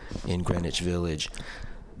live in Greenwich Village.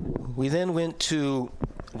 We then went to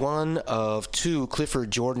one of two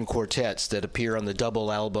Clifford Jordan quartets that appear on the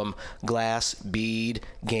double album Glass Bead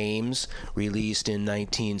Games, released in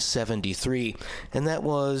 1973, and that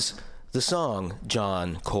was the song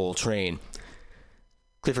John Coltrane.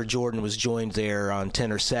 Clifford Jordan was joined there on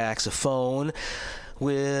tenor saxophone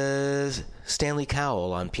with Stanley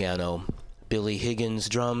Cowell on piano, Billy Higgins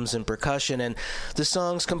drums and percussion, and the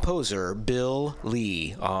song's composer, Bill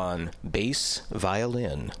Lee, on bass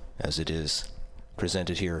violin, as it is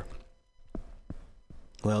presented here.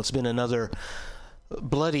 Well, it's been another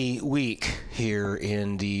bloody week here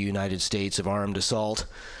in the United States of armed assault.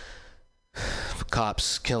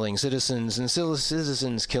 Cops killing citizens and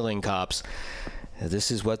citizens killing cops.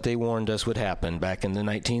 This is what they warned us would happen back in the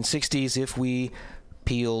 1960s if we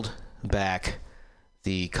peeled back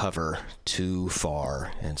the cover too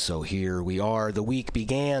far. And so here we are. The week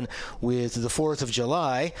began with the 4th of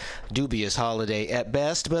July, dubious holiday at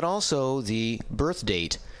best, but also the birth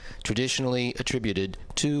date traditionally attributed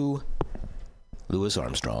to Louis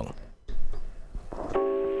Armstrong.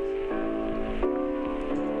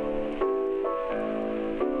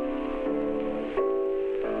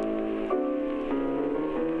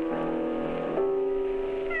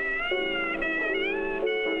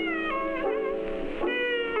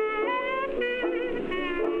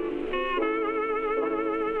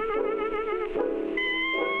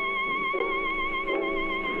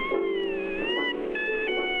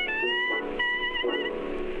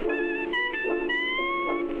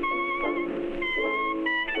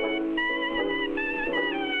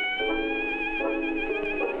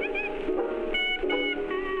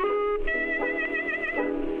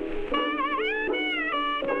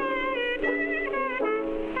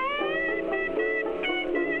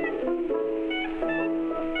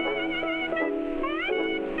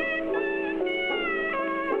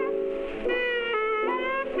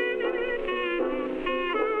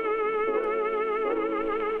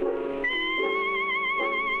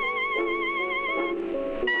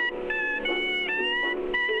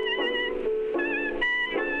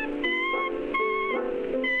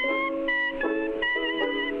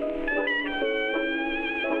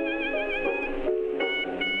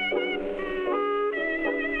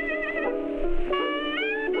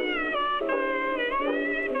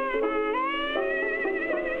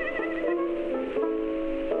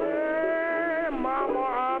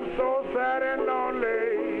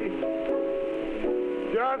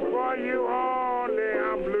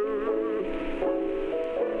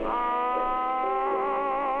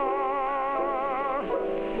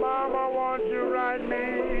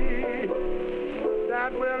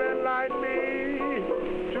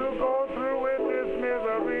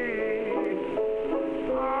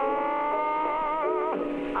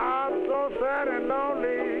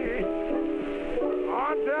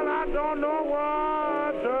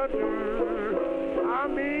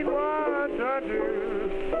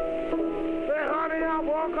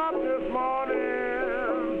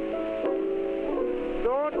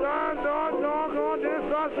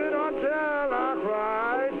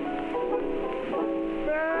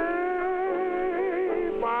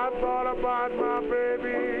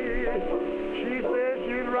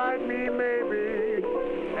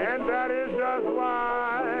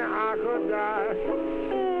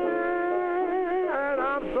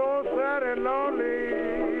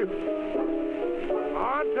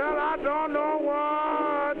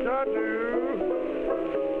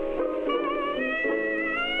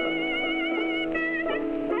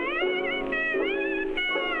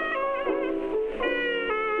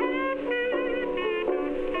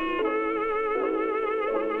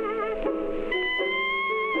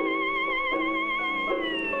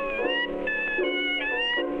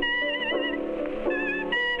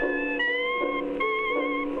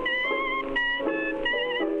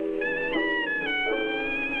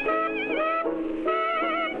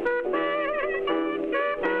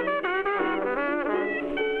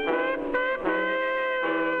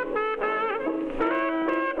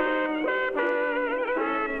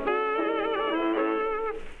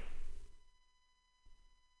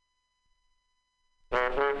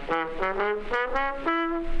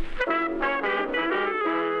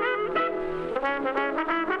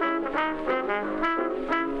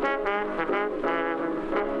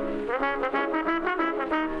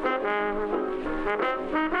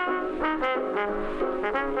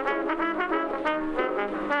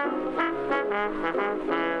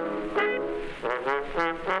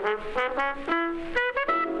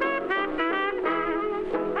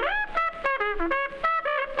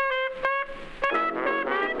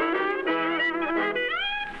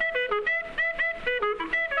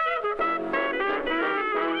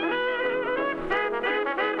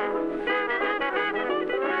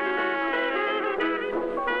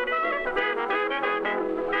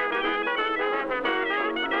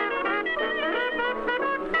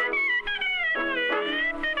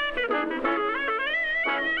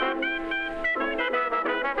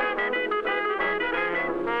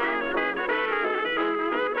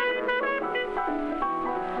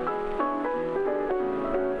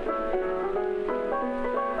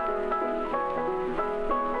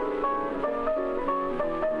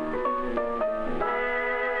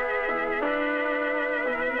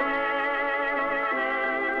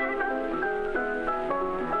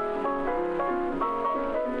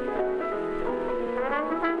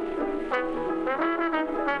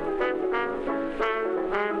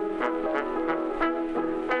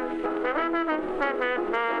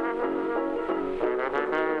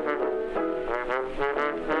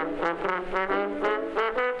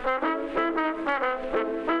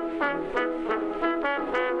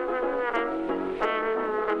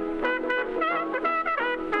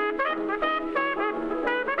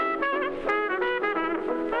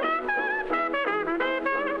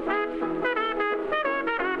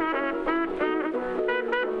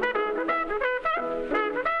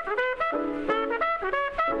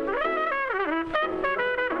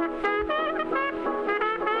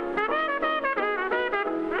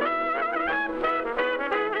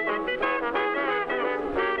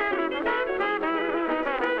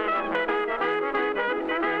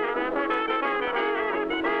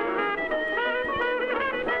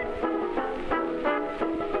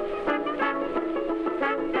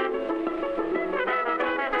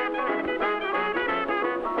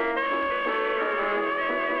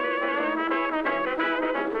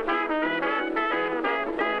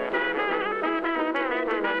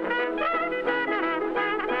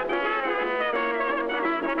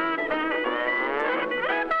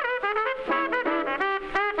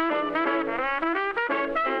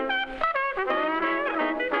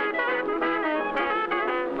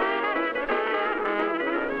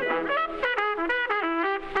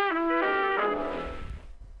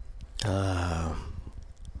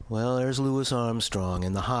 Well, there's Louis Armstrong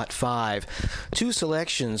in the Hot Five. Two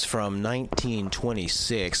selections from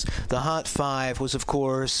 1926. The Hot Five was, of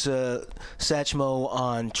course, Satchmo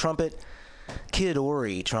on trumpet, Kid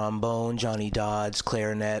Ory trombone, Johnny Dodds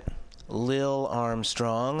clarinet, Lil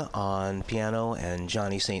Armstrong on piano, and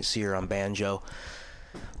Johnny St. Cyr on banjo.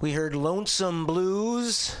 We heard Lonesome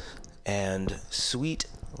Blues and Sweet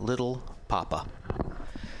Little Papa.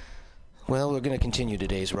 Well, we're going to continue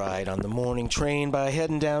today's ride on the morning train by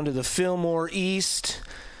heading down to the Fillmore East,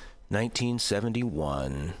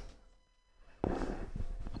 1971.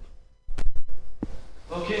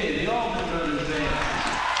 Okay, the Allman Brothers Band.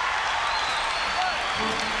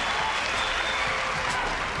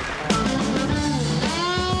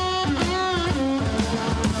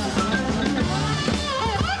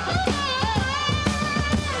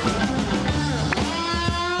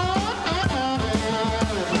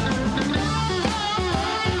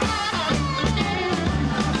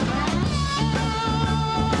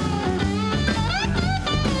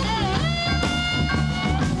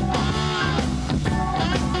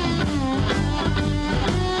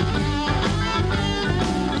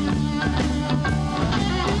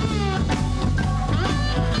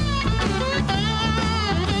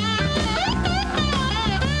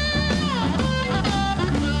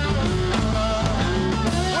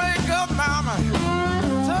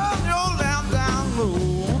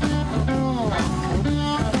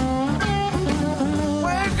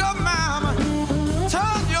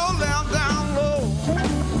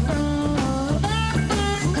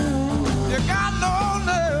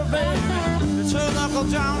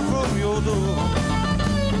 Down from your door.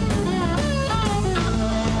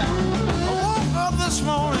 I woke up this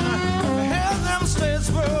morning, I had them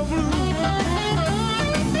Statesboro blues.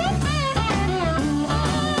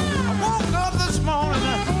 I woke up this morning,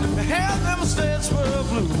 I had them Statesboro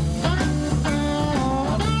blues.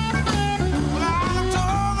 Well, I looked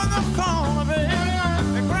over in the corner, baby,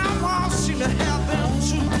 and Grandma seemed to have them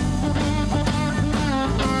too.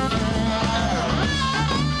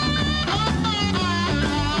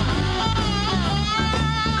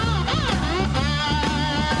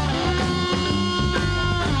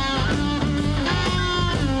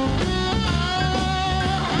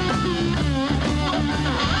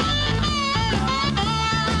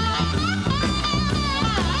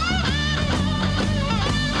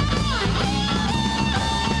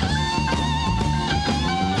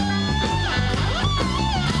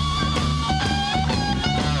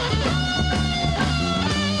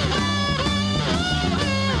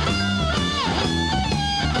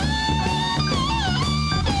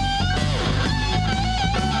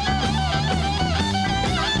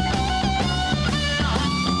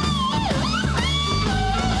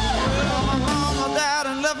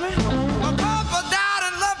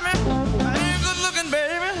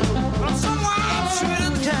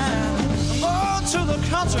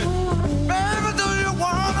 Baby, do you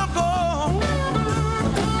wanna go?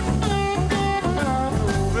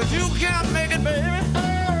 If you can't make it, baby,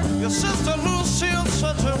 your sister Lucille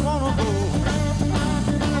said you wanna go.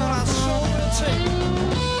 And I sure will take it.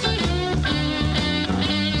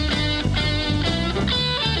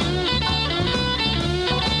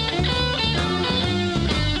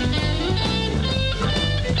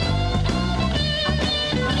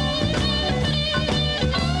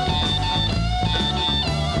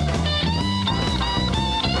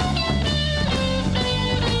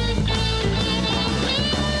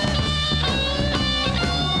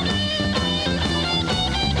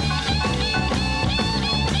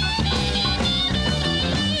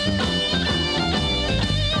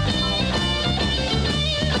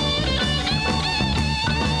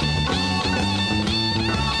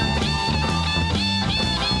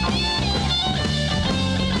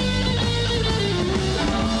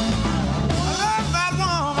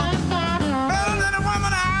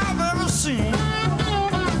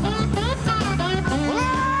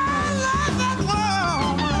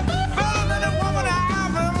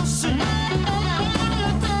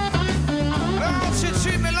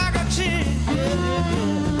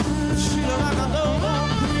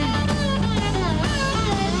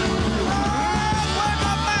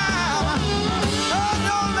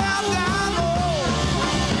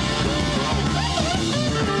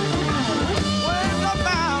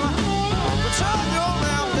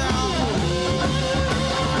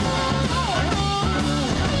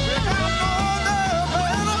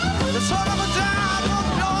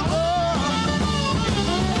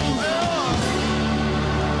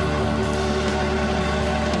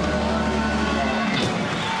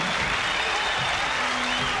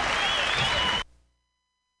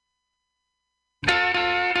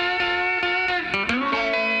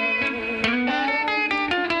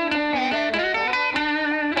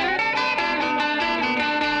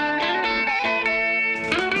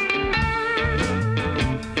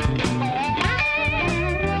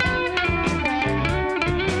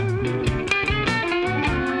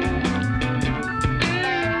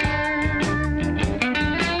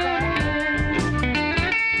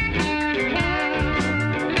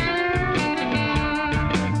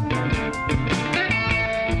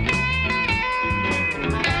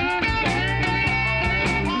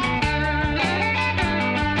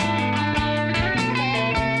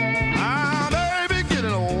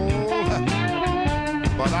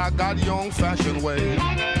 Young-fashioned way.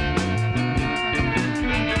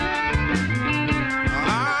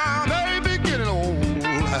 I may be getting old,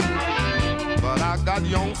 but I got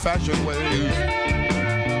young-fashioned ways.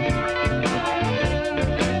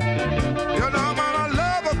 You know, man, I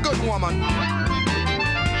love a good woman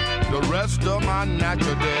the rest of my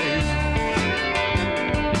natural days.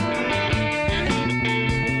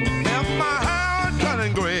 If my hair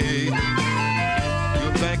turning gray, you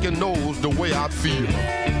think it knows the way I feel.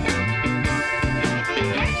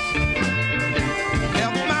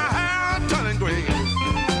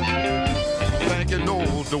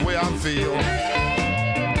 The way I feel.